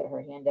recording or get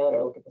her handout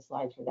or look at the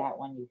slides for that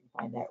one, you can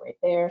find that right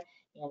there.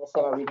 And the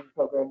summer reading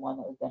program one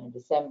that was done in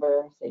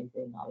December, same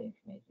thing, all the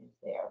information is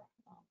there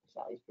for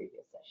Sally's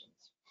previous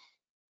sessions.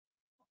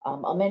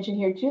 I'll mention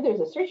here too, there's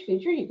a search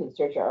feature. You can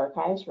search our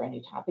archives for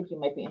any topic you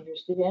might be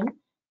interested in.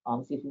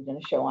 See if we've done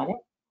a show on it.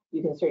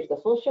 You can search the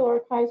full show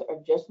archives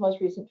or just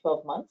most recent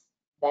 12 months.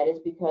 That is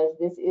because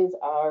this is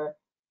our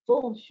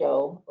full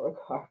show or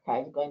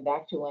archives going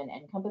back to when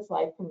NCompass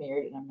Live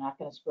premiered, and I'm not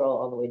going to scroll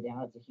all the way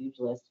down. It's a huge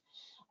list.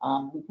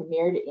 We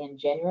premiered in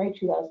January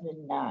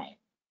 2009.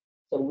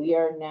 So we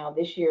are now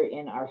this year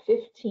in our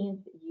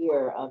 15th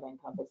year of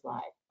NCompass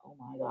Live. Oh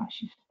my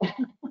gosh.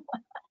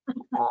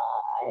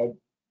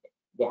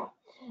 Yeah.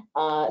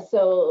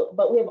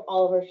 But we have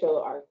all of our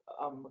show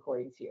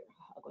recordings here,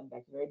 going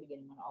back to the very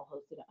beginning when all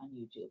hosted on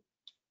YouTube.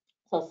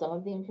 So some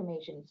of the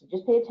information, so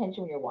just pay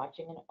attention when you're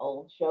watching an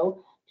old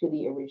show to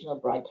the original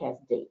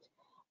broadcast date.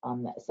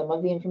 Some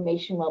of the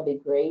information will be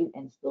great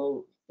and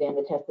still stand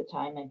the test of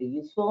time and be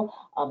useful,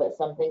 but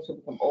some things will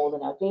become old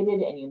and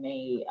outdated, and you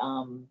may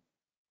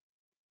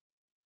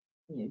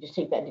just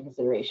take that into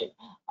consideration.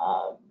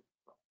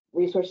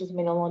 Resources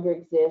may no longer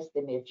exist.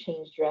 They may have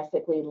changed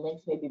drastically.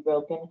 Links may be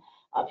broken.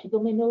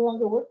 People may no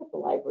longer work at the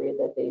library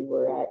that they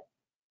were at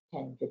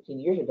 10, 15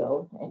 years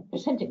ago and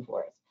presenting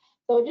for us.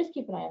 So just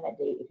keep an eye on that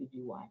date if you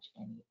do watch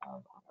any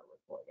of our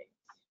recordings.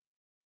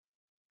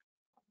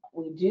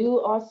 We do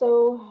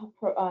also,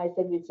 I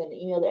said we'd send an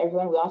email to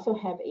everyone. We also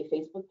have a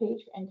Facebook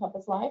page for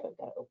NCompass Live. I've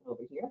got it open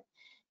over here.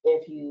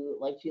 If you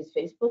like to use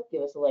Facebook,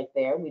 give us a like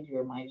there. We do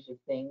reminders of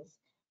things.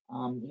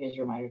 Here's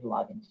a reminder to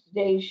log into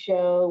today's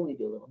show. We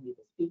do a little meet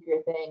the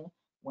speaker thing.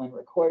 When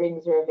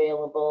recordings are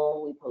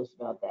available, we post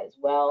about that as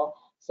well.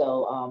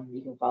 So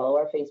you can follow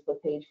our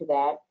Facebook page for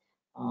that.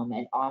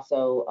 And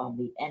also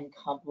the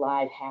NComp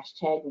Live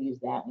hashtag, we use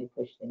that and we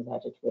push things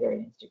out to Twitter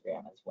and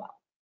Instagram as well.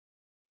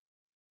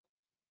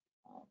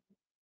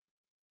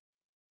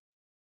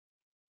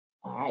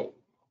 All right,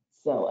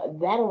 so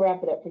that'll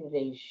wrap it up for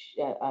today's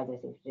show.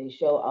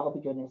 I'll be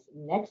doing this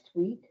next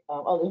week.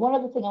 Oh, there's one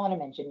other thing I want to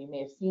mention. You may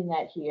have seen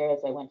that here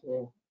as I went to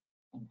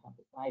the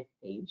NCompass Live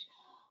page.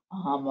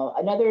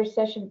 Another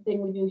session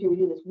thing we do here, we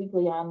do this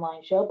weekly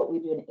online show, but we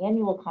do an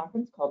annual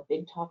conference called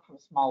Big Talk from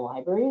Small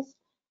Libraries.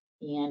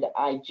 And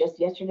I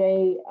just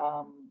yesterday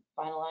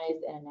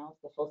finalized and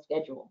announced the full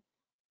schedule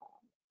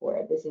for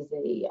it. This is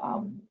a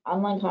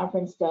online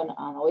conference done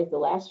on always the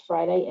last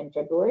Friday in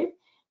February.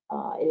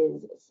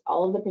 It is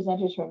all of the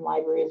presenters from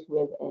libraries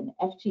with an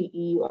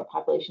FTE or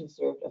population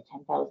served of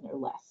 10,000 or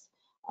less.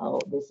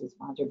 This is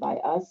sponsored by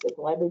us at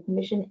the Library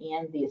Commission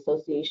and the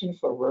Association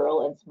for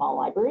Rural and Small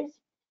Libraries.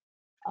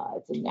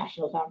 It's a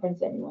national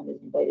conference. Anyone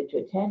is invited to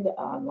attend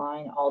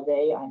online all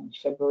day on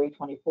February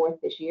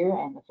 24th this year,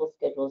 and the full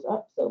schedule is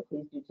up. So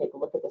please do take a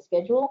look at the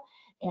schedule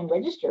and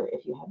register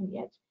if you haven't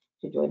yet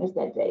to join us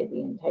that day.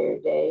 The entire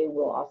day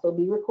will also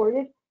be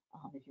recorded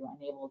if you're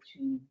unable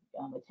to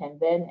attend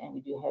then. And we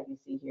do have you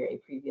see here a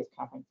previous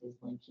conferences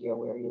link here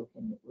where we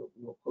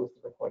will post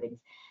the recordings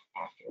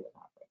after the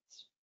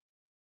conference.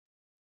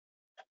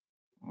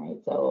 All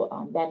right,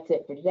 so that's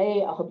it for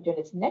today. I hope you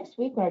join us next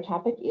week when our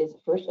topic is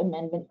First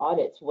Amendment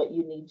audits, what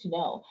you need to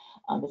know.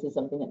 This is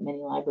something that many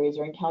libraries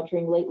are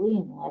encountering lately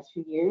in the last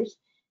few years.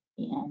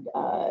 And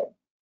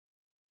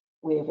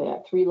we have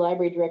 3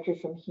 library directors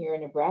from here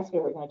in Nebraska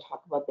who are going to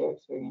talk about their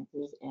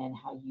experiences and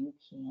how you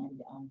can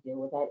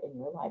deal with that in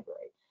your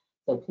library.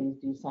 So please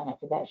do sign up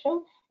for that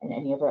show and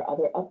any of our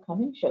other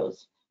upcoming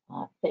shows.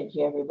 Thank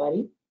you,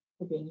 everybody,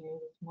 for being here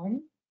this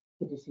morning.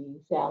 Good to see you,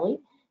 Sally.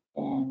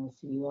 And we'll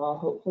see you all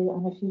hopefully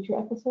on a future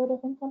episode of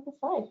NCompass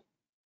Live.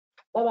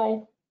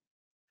 Bye-bye.